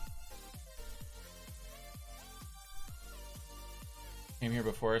 Came here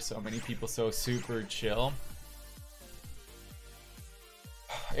before, so many people, so super chill.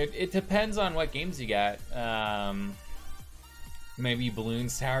 It depends on what games you got. Maybe Balloon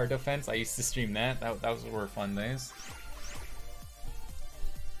Tower Defense. I used to stream that. Those were fun days.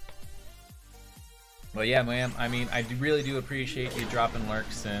 But yeah, man. I mean, I really do appreciate you dropping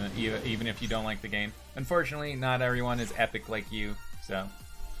lurks, and even if you don't like the game. Unfortunately, not everyone is epic like you. So,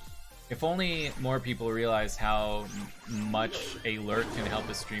 if only more people realize how much a lurk can help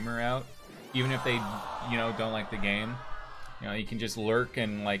a streamer out, even if they, you know, don't like the game. You know, you can just lurk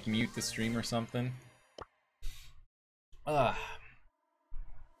and like mute the stream or something. But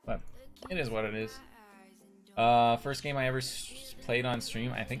it is what it is. First game I ever played on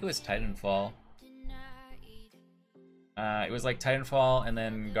stream, I think it was Titanfall. It was like Titanfall and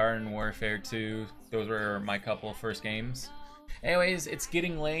then Garden Warfare 2. Those were my couple first games. Anyways, it's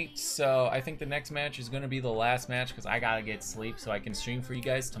getting late, so I think the next match is going to be the last match because I gotta get sleep so I can stream for you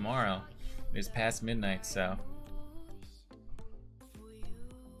guys tomorrow. It's past midnight, so.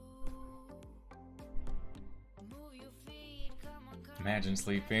 Imagine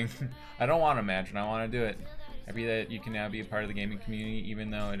sleeping. I don't want to imagine, I want to do it. Happy that you can now be a part of the gaming community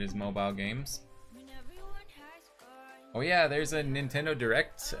even though it is mobile games. Oh yeah, there's a Nintendo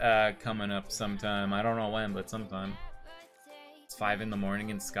Direct coming up sometime. I don't know when, but sometime. It's 5 in the morning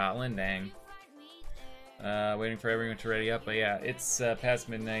in Scotland, dang. Waiting for everyone to ready up, but yeah, it's past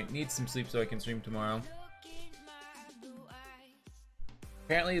midnight. Need some sleep so I can stream tomorrow.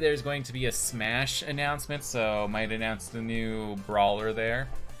 Apparently there's going to be a Smash announcement, so might announce the new brawler there.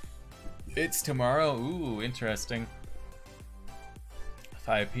 It's tomorrow. Ooh, interesting.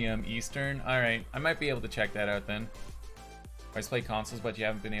 5 p.m. Eastern. Alright, I might be able to check that out then. I always play consoles, but you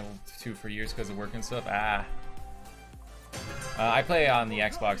haven't been able to for years because of work and stuff. I play on the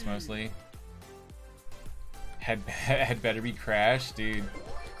Xbox mostly. Had better be Crash, dude.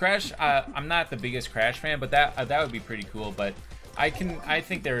 Crash, I'm not the biggest Crash fan, but that would be pretty cool, but I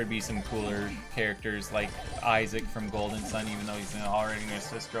think there would be some cooler characters like Isaac from Golden Sun, even though he's already an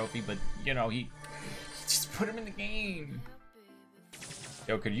assist trophy, but you know, he just put him in the game.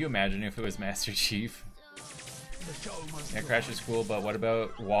 Yo, could you imagine if it was Master Chief? Yeah, Crash is cool, but what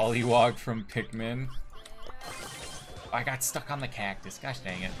about Wallywog from Pikmin? I got stuck on the cactus, gosh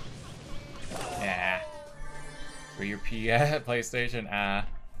dang it. Yeah. For your PlayStation,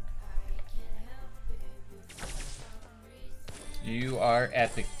 You are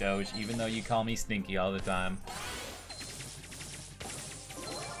epic, Doge, even though you call me Stinky all the time.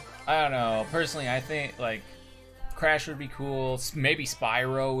 I don't know, personally I think, like, Crash would be cool. Maybe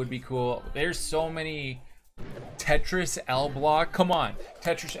Spyro would be cool. There's so many. Tetris L Block. Come on,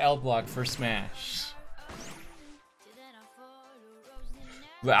 Tetris L Block for Smash.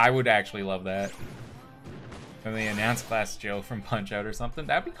 I would actually love that. And they announce Class Joe from Punch Out or something.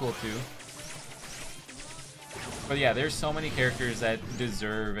 That'd be cool too. But yeah, there's so many characters that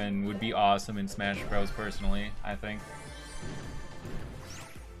deserve and would be awesome in Smash Bros. Personally, I think.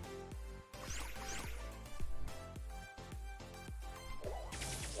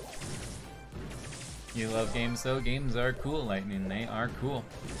 You love games though? Games are cool, Lightning. They are cool.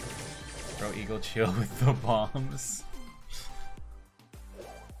 Bro, Eagle, chill with the bombs.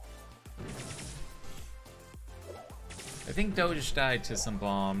 I think Doge died to some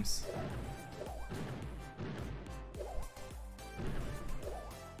bombs.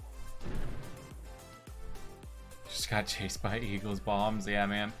 Just got chased by Eagle's bombs. Yeah,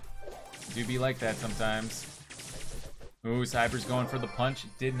 man. Do be like that sometimes. Ooh, Cyber's going for the punch.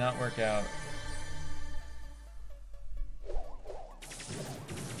 It did not work out.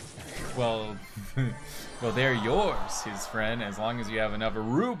 Well, well, they're yours, his friend, as long as you have enough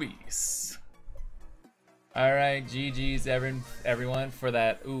rubies. Alright, GG's everyone for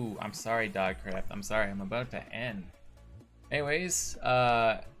that. Ooh, I'm sorry, Dogcraft. I'm sorry, I'm about to end. Anyways,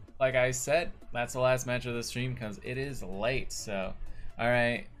 like I said, that's the last match of the stream because it is late, so.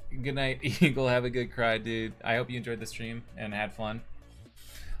 Alright, good night, Eagle. Have a good cry, dude. I hope you enjoyed the stream and had fun.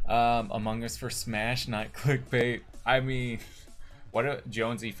 Among Us for Smash, not clickbait. I mean... What a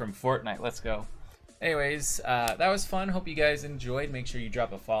Jonesy from Fortnite. Let's go. Anyways, that was fun. Hope you guys enjoyed. Make sure you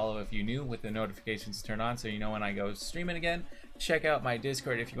drop a follow if you're new with the notifications turned on so you know when I go streaming again. Check out my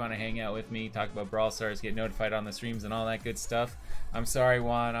Discord if you want to hang out with me, talk about Brawl Stars, get notified on the streams and all that good stuff. I'm sorry,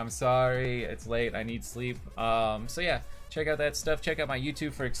 Juan. I'm sorry. It's late. I need sleep. So yeah, check out that stuff. Check out my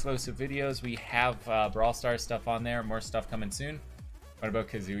YouTube for exclusive videos. We have Brawl Stars stuff on there. More stuff coming soon. What about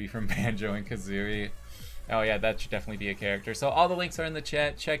Kazooie from Banjo and Kazooie? Oh yeah, that should definitely be a character. So all the links are in the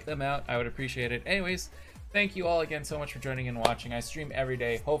chat. Check them out. I would appreciate it. Anyways, thank you all again so much for joining and watching. I stream every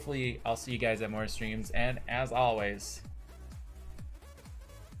day. Hopefully, I'll see you guys at more streams. And as always,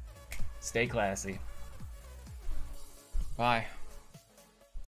 stay classy. Bye.